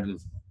mad. And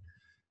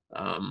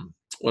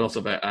what else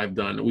have I've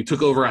done? We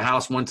took over a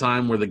house one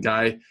time where the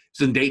guy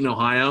was in Dayton,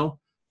 Ohio.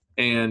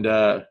 And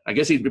I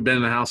guess he'd been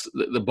in the house.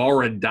 The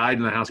borrower had died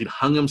in the house. He'd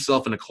hung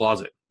himself in a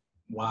closet.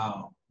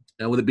 Wow.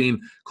 And with it being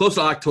close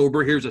to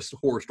October, here's a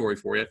horror story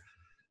for you.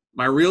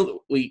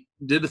 We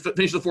did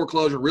finish the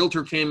foreclosure.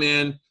 Realtor came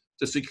in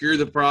to secure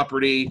the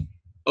property,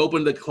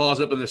 opened the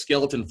closet up, and the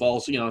skeleton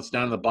falls. It's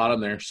down at the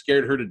bottom there.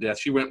 Scared her to death.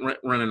 She went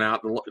running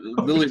out.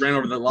 Literally ran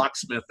over to the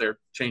locksmith there,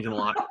 changing the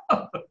lock.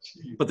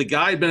 But the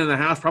guy had been in the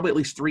house probably at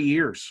least 3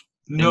 years.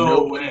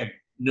 No way.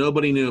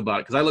 Nobody knew about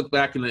it, because I looked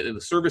back in the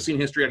servicing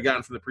history I'd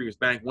gotten from the previous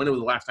bank. When it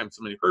was the last time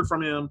somebody heard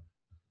from him?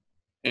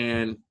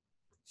 And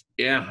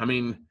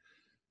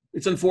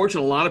it's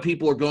unfortunate. A lot of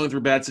people are going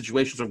through bad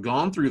situations, have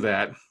gone through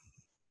that,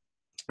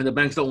 and the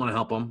banks don't want to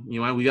help them.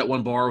 We got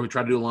one borrower who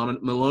tried to do a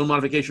loan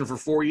modification for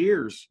 4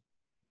 years,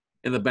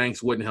 and the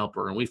banks wouldn't help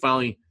her. And we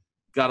finally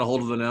got a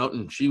hold of the note,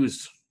 and she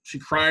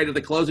cried at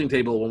the closing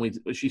table when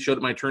she showed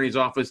up my attorney's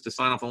office to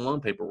sign off on loan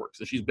paperwork.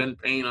 So she's been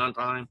paying on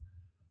time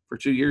for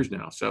 2 years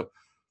now. So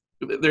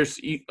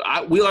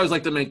we always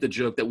like to make the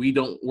joke that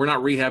we're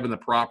not rehabbing the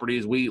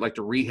properties. We like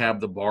to rehab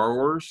the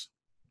borrowers,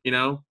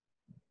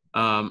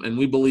 and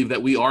we believe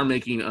that we are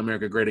making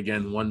America great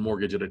again, one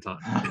mortgage at a time.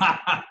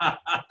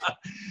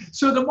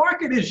 So the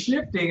market is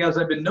shifting, as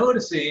I've been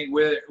noticing,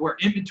 where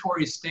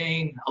inventory is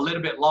staying a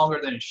little bit longer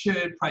than it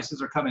should.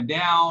 Prices are coming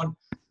down.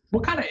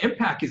 What kind of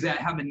impact is that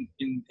having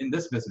in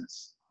this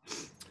business?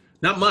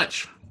 Not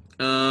much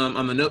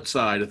on the note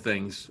side of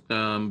things,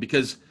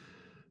 because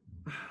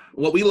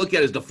what we look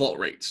at is default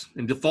rates,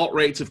 and default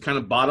rates have kind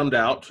of bottomed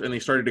out, and they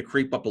started to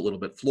creep up a little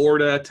bit.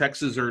 Florida,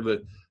 Texas are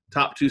the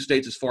top 2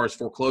 states as far as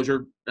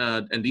foreclosure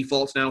and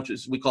defaults now, which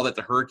is, we call that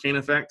the hurricane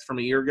effect from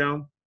a year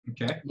ago.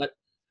 Okay. But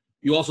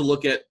you also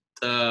look at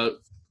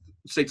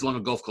states along the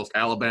Gulf Coast: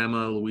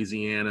 Alabama,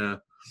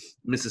 Louisiana,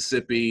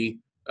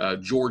 Mississippi,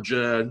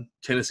 Georgia,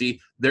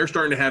 Tennessee. They're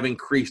starting to have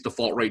increased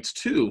default rates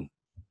too,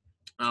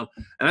 and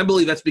I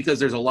believe that's because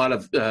there's a lot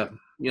of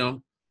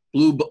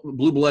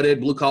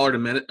blue-blooded, blue-collar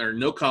or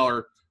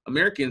no-collar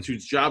Americans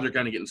whose jobs are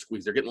kind of getting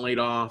squeezed. They're getting laid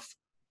off.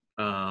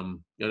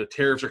 The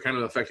tariffs are kind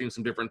of affecting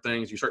some different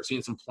things. You start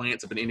seeing some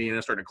plants up in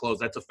Indiana starting to close.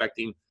 That's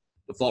affecting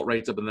default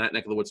rates up in that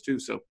neck of the woods too.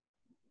 So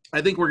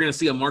I think we're going to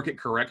see a market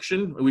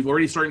correction. We've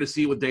already started to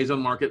see with days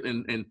on market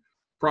and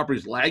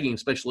properties lagging,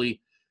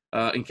 especially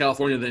in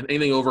California. Then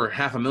anything over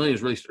 $500,000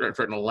 is really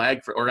starting to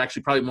lag, or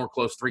actually probably more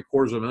close,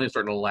 $750,000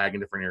 starting to lag in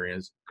different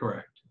areas.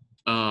 Correct.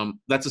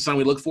 That's a sign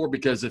we look for,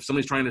 because if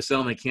somebody's trying to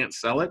sell and they can't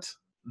sell it,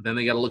 then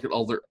they got to look at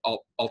all their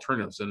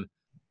alternatives. And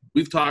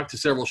we've talked to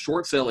several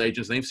short sale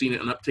agents. And they've seen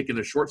an uptick in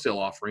their short sale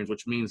offerings,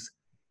 which means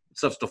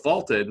stuff's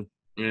defaulted.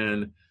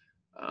 And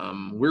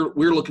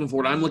we're looking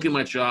forward. I'm looking at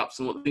my chops.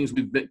 Some of the things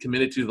we've been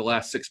committed to the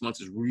last 6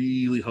 months is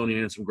really honing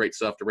in some great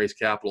stuff to raise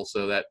capital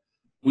so that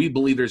we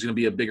believe there's going to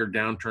be a bigger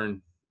downturn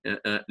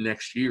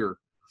next year.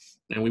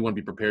 And we want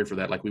to be prepared for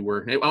that like we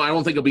were. I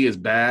don't think it'll be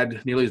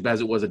nearly as bad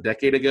as it was a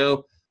decade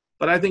ago.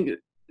 But I think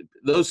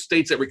those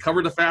states that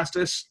recovered the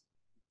fastest,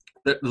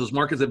 those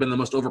markets that have been the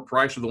most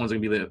overpriced are the ones that are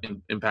going to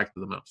be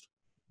impacted the most.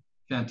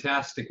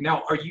 Fantastic.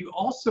 Now, are you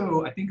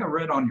also, I think I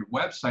read on your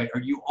website,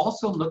 are you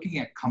also looking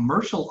at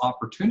commercial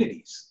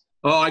opportunities?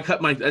 Oh,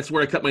 that's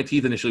where I cut my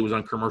teeth initially, was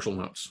on commercial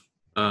notes.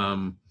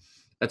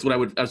 That's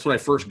what I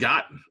first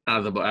got out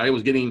of the book. I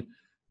was getting,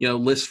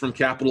 lists from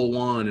Capital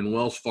One and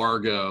Wells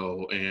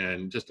Fargo,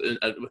 and just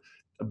a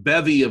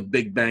bevy of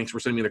big banks were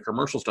sending me the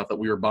commercial stuff that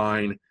we were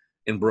buying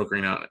and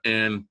brokering out.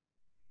 And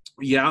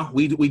yeah,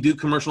 we do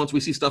commercial notes. We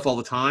see stuff all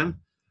the time.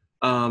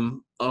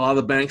 A lot of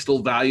the banks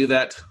still value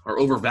that, or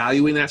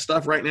overvaluing that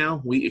stuff right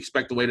now. We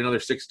expect to wait another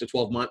 6 to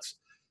 12 months.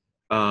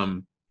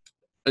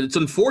 It's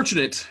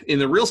unfortunate in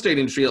the real estate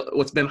industry.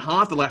 What's been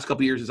hot the last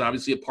couple of years is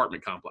obviously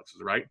apartment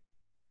complexes, right?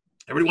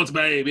 Everybody wants to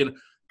buy an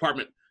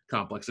apartment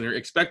complex, and they're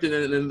expecting,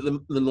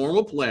 and the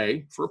normal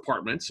play for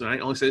apartments, and I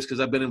only say this because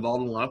I've been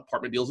involved in a lot of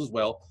apartment deals as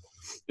well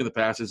in the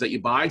past, is that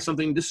you buy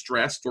something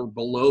distressed or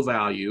below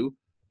value,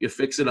 you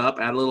fix it up,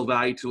 add a little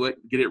value to it,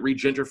 get it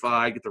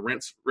regentrified, get the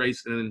rents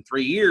raised, and in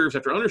 3 years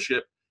after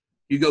ownership,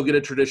 you go get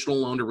a traditional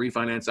loan to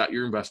refinance out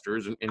your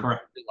investors and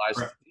realize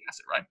the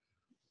asset, right?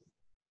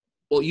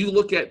 Well, you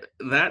look at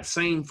that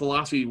same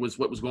philosophy was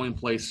what was going in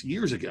place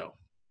years ago.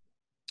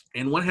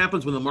 And what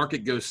happens when the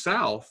market goes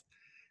south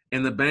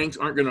and the banks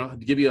aren't going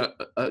to give you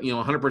a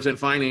 100%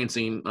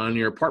 financing on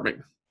your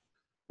apartment?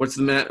 What's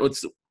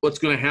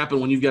going to happen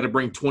when you've got to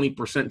bring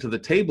 20% to the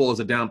table as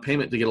a down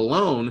payment to get a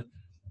loan,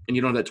 and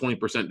you don't have that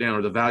 20% down,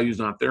 or the value's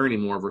not there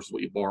anymore versus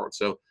what you borrowed?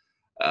 So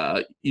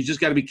you just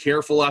got to be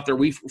careful out there.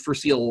 We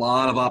foresee a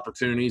lot of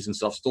opportunities in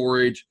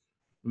self-storage,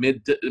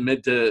 mid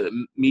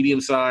to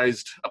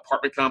medium-sized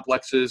apartment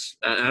complexes.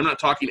 And I'm not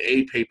talking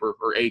A paper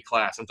or A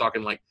class. I'm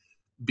talking like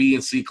B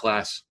and C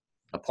class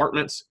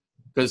apartments,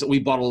 because we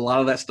bought a lot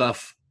of that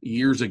stuff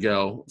years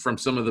ago from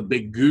some of the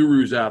big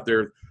gurus out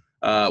there.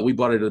 We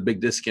bought it at a big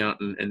discount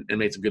and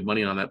made some good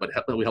money on that, but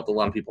we helped a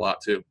lot of people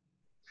out too.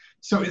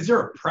 So is there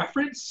a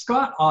preference,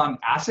 Scott, on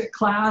asset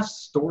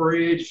class,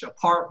 storage,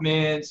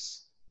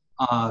 apartments,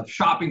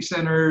 shopping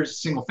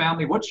centers, single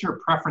family? What's your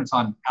preference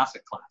on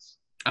asset class?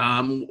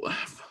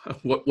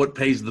 What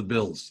pays the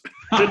bills?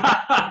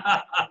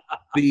 I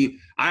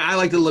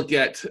like to look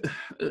at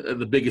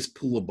the biggest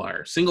pool of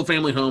buyers. Single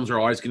family homes are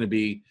always going to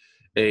be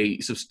a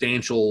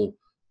substantial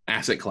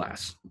asset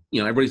class.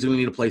 Everybody's going to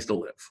need a place to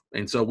live.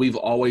 And so we've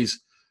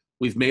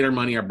made our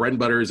money. Our bread and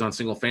butter is on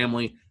single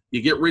family.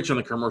 You get rich on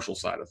the commercial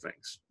side of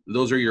things.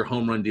 Those are your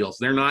home run deals.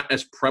 They're not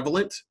as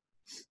prevalent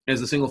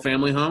as the single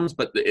family homes,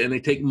 and they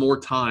take more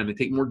time. They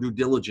take more due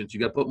diligence. You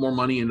got to put more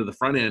money into the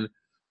front end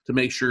to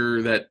make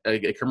sure that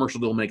a commercial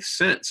deal makes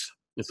sense.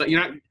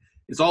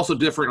 It's also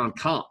different on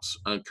comps.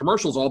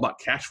 Commercial is all about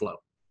cash flow,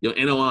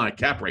 NOI,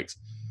 cap rates.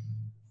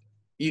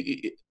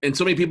 And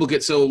so many people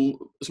so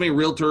many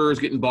realtors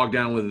getting bogged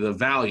down with the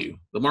value,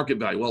 the market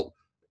value. Well,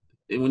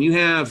 when you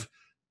have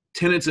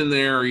tenants in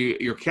there,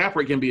 your cap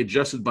rate can be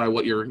adjusted by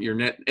what your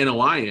net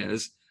NOI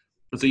is.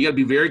 And so you got to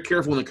be very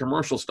careful when the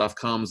commercial stuff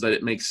comes that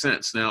it makes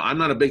sense. Now, I'm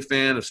not a big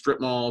fan of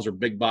strip malls or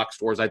big box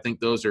stores. I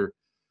think those are,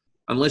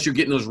 unless you're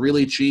getting those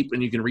really cheap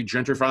and you can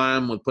regentrify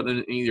them with putting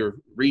in either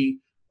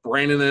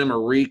rebranding them or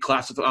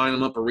reclassifying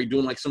them up or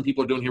redoing like some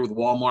people are doing here with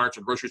Walmarts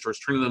or grocery stores,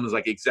 turning them as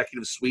like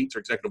executive suites or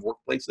executive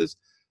workplaces.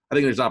 I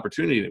think there's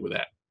opportunity with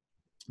that.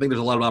 I think there's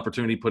a lot of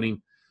opportunity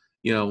putting,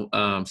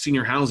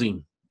 senior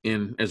housing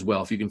in as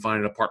well. If you can find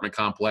an apartment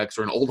complex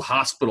or an old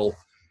hospital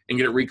and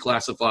get it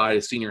reclassified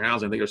as senior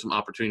housing, I think there's some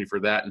opportunity for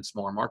that in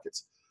smaller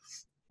markets.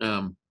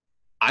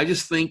 I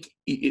just think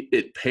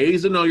it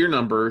pays to know your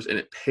numbers, and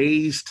it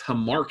pays to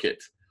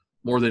market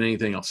more than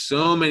anything else.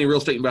 So many real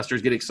estate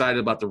investors get excited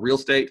about the real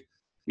estate,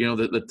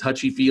 the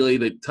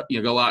touchy-feely,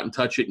 go out and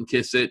touch it and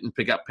kiss it and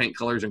pick out paint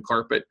colors and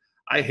carpet.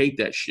 I hate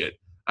that shit.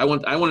 I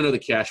want to know the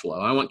cash flow.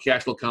 I want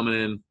cash flow coming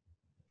in.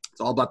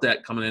 It's all about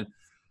that coming in.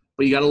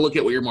 But you got to look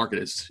at what your market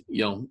is.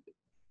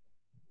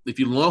 If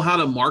you know how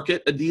to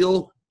market a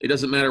deal, it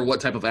doesn't matter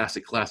what type of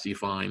asset class you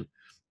find.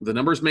 If the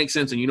numbers make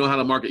sense and you know how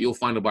to market, you'll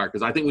find a buyer.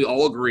 Because I think we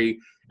all agree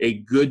a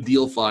good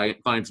deal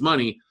finds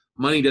money.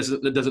 Money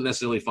doesn't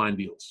necessarily find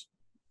deals.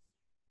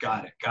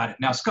 Got it.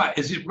 Now, Scott,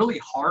 is it really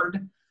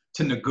hard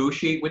to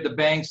negotiate with the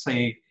bank?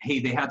 Say, hey,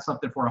 they had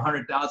something for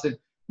 $100,000.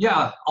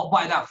 Yeah, I'll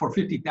buy that for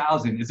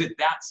 $50,000. Is it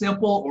that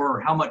simple,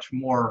 or how much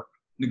more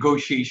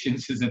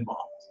negotiations is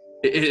involved?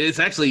 It's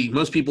actually,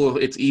 most people,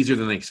 it's easier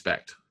than they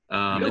expect.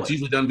 Really? It's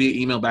usually done via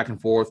email back and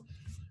forth.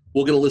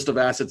 We'll get a list of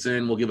assets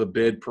in. We'll give a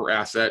bid per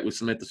asset. We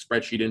submit the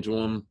spreadsheet into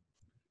them.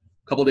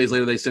 A couple of days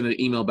later, they send an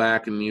email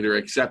back and either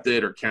accept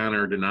it or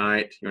counter or deny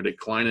it,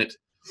 decline it.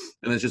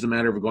 And it's just a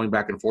matter of going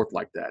back and forth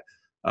like that.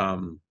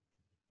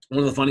 one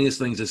of the funniest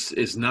things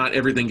is not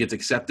everything gets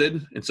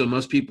accepted. And so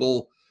most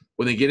people,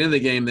 when they get in the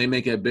game, they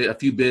make a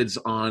few bids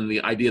on the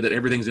idea that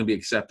everything's going to be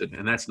accepted.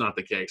 And that's not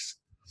the case.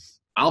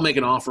 I'll make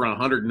an offer on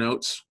 100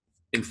 notes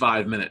in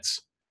 5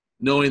 minutes,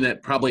 knowing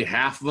that probably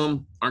half of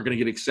them aren't going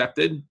to get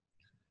accepted.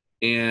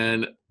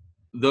 And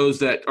those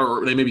that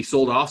are, they may be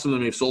sold off. Some of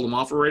them may have sold them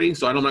off already.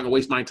 So I'm not going to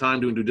waste my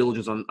time doing due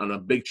diligence on a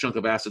big chunk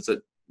of assets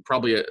that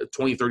probably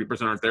 20,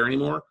 30% aren't there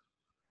anymore.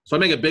 So I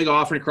make a big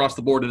offer across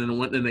the board, and then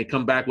when they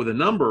come back with a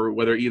number,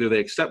 whether either they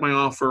accept my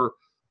offer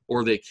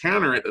or they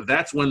counter it,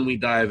 that's when we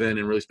dive in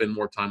and really spend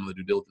more time on the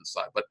due diligence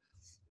side. But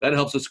that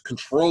helps us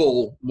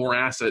control more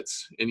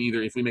assets. And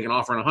either if we make an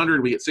offer on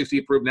 100, we get 60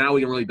 approved. Now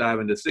we can really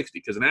dive into 60,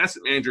 because an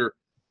asset manager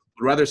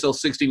would rather sell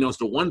 60 notes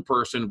to one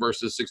person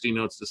versus 60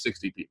 notes to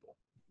 60 people.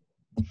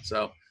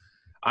 So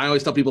I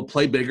always tell people,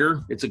 play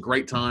bigger. It's a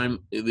great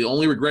time. The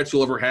only regrets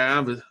you'll ever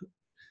have is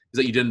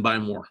that you didn't buy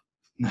more.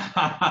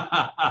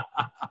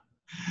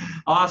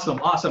 Awesome.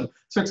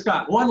 So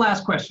Scott, one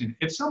last question.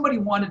 If somebody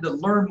wanted to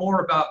learn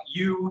more about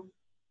you,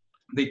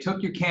 they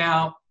took your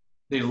camp,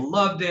 they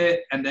loved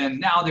it, and then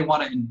now they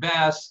want to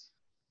invest,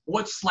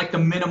 what's like the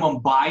minimum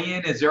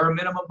buy-in? Is there a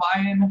minimum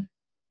buy-in?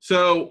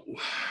 So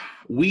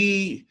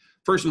we,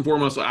 first and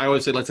foremost, I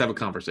always say, let's have a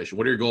conversation.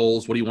 What are your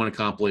goals? What do you want to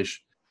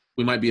accomplish?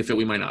 We might be a fit.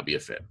 We might not be a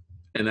fit.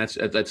 And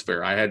that's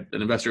fair. I had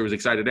an investor who was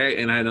excited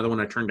today, and I had another one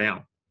I turned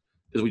down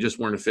because we just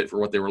weren't a fit for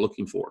what they were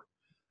looking for.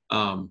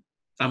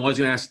 I'm always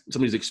going to ask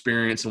somebody's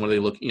experience and what they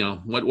look,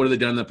 what have they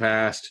done in the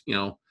past?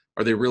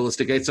 Are they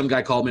realistic? Some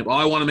guy called me up,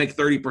 I want to make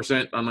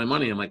 30% on my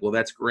money. I'm like, well,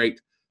 that's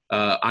great.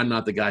 I'm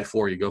not the guy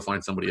for you. Go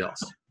find somebody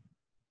else.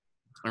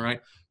 All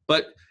right.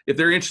 But if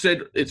they're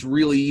interested, it's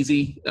really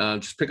easy.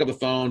 Just pick up the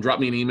phone,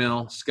 drop me an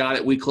email,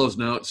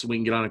 Scott@WeCloseNotes, so we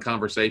can get on a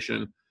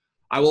conversation.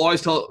 I will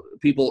always tell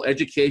people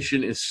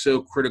education is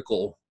so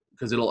critical,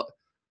 because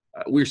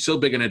we're so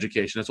big in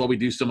education. That's why we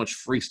do so much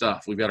free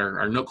stuff. We've got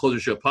our Note Closer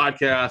Show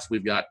podcast.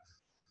 We've got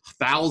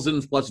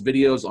 1,000+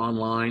 videos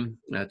online.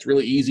 It's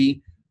really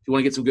easy. If you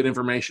want to get some good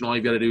information, all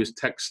you've got to do is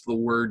text the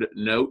word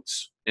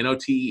notes,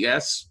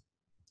 NOTES,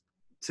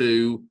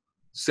 to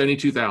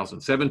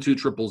 72,000,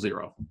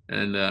 72000.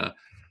 And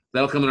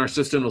that'll come in our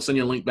system. It'll send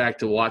you a link back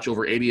to watch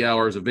over 80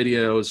 hours of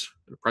videos,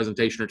 a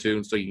presentation or two,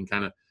 and so you can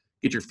kind of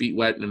get your feet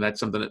wet. And if that's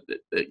something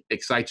that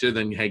excites you,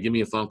 then hey, give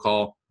me a phone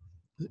call,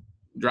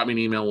 drop me an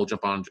email. We'll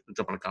jump on a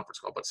conference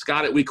call. But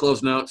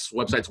Scott@WeCloseNotes,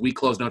 website's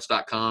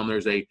WeCloseNotes.com.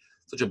 There's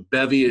such a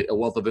bevy, a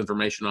wealth of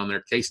information on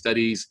there, case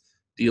studies,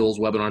 deals,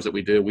 webinars that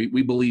we do.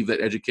 We believe that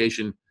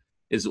education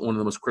is one of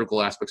the most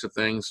critical aspects of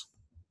things,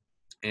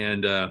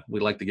 and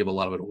we like to give a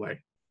lot of it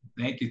away.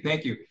 Thank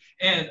you.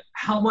 And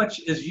how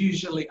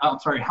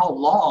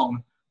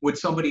long would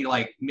somebody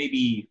like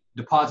maybe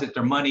deposit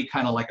their money,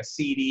 kind of like a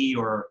CD,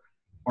 or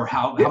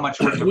how much?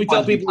 We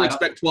tell people to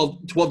expect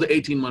 12 to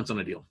 18 months on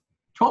a deal.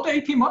 12 to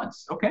 18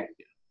 months. Okay.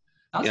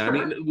 That's fair.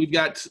 I mean, we've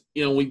got,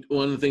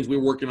 one of the things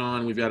we're working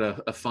on, we've got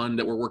a fund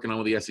that we're working on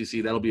with the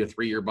SEC. That'll be a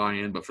 3-year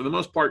buy-in. But for the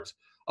most part,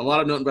 a lot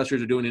of note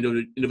investors are doing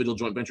individual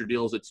joint venture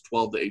deals. It's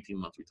 12 to 18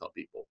 months, we tell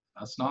people.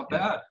 That's not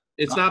bad.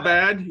 It's not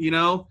bad.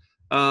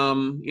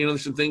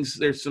 There's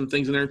some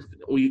things in there.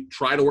 We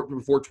try to work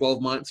before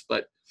 12 months,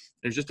 but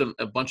there's just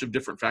a bunch of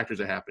different factors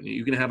that happen.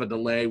 You can have a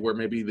delay where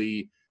maybe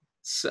the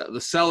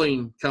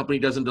selling company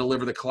doesn't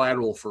deliver the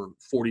collateral for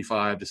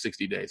 45 to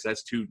 60 days.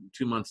 That's two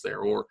months there.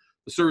 Or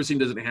the servicing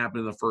doesn't happen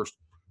in the first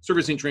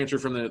servicing transfer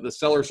from the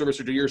seller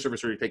servicer to your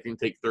servicer. It can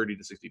take 30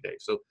 to 60 days.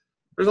 So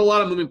there's a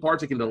lot of moving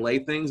parts that can delay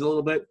things a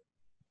little bit.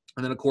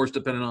 And then, of course,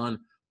 depending on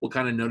what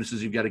kind of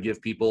notices you've got to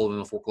give people in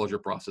the foreclosure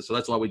process. So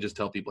that's why we just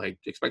tell people, hey,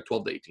 expect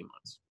 12 to 18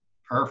 months.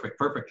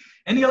 Perfect.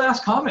 Any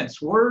last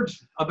comments,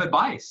 words of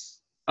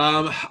advice?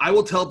 I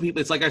will tell people,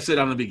 it's like I said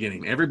on the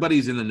beginning,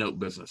 everybody's in the note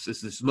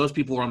business. Most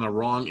people are on the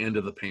wrong end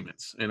of the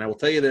payments. And I will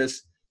tell you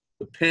this,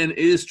 the pen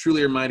is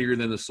truly mightier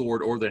than the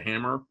sword or the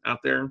hammer out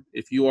there.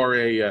 If you are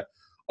a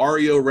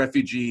REO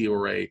refugee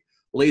or a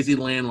lazy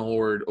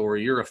landlord, or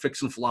you're a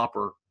fix and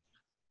flopper,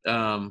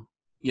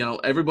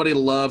 everybody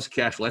loves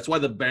cash flow. That's why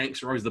the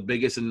banks are always the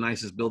biggest and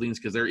nicest buildings,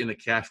 because they're in the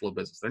cash flow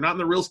business. They're not in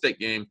the real estate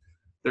game.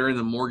 They're in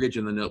the mortgage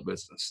and the note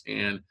business.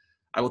 And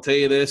I will tell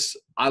you this,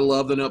 I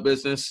love the note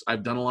business.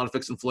 I've done a lot of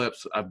fix and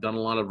flips. I've done a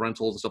lot of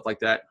rentals and stuff like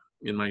that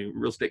in my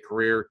real estate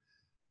career.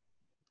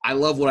 I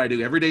love what I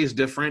do. Every day is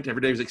different.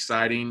 Every day is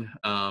exciting.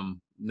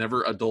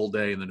 Never a dull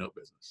day in the note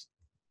business.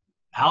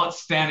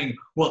 Outstanding.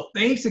 Well,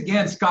 thanks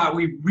again, Scott.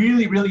 We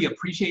really, really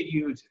appreciate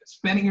you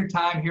spending your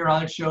time here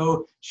on the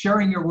show,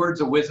 sharing your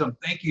words of wisdom.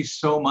 Thank you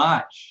so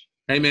much.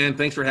 Hey, man,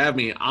 thanks for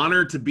having me.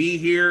 Honored to be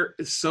here.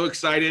 So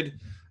excited.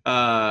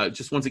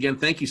 Just once again,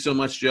 thank you so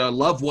much, Joe.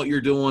 Love what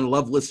you're doing.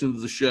 Love listening to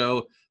the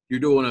show. You're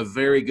doing a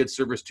very good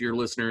service to your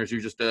listeners.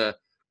 You're just a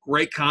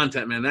great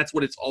content, man. That's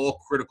what it's all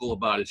critical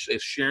about. It's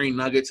sharing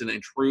nuggets and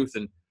truth,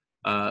 and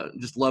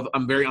just love.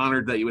 I'm very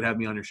honored that you would have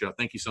me on your show.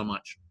 Thank you so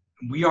much.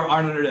 We are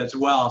honored as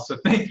well. So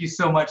thank you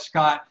so much,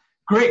 Scott.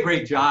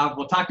 Great job.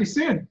 We'll talk to you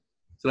soon.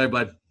 So, bye,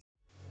 bud.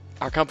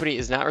 Our company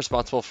is not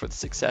responsible for the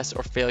success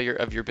or failure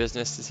of your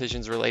business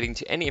decisions relating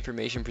to any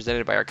information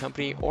presented by our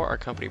company or our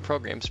company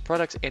programs,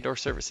 products, and/or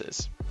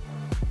services.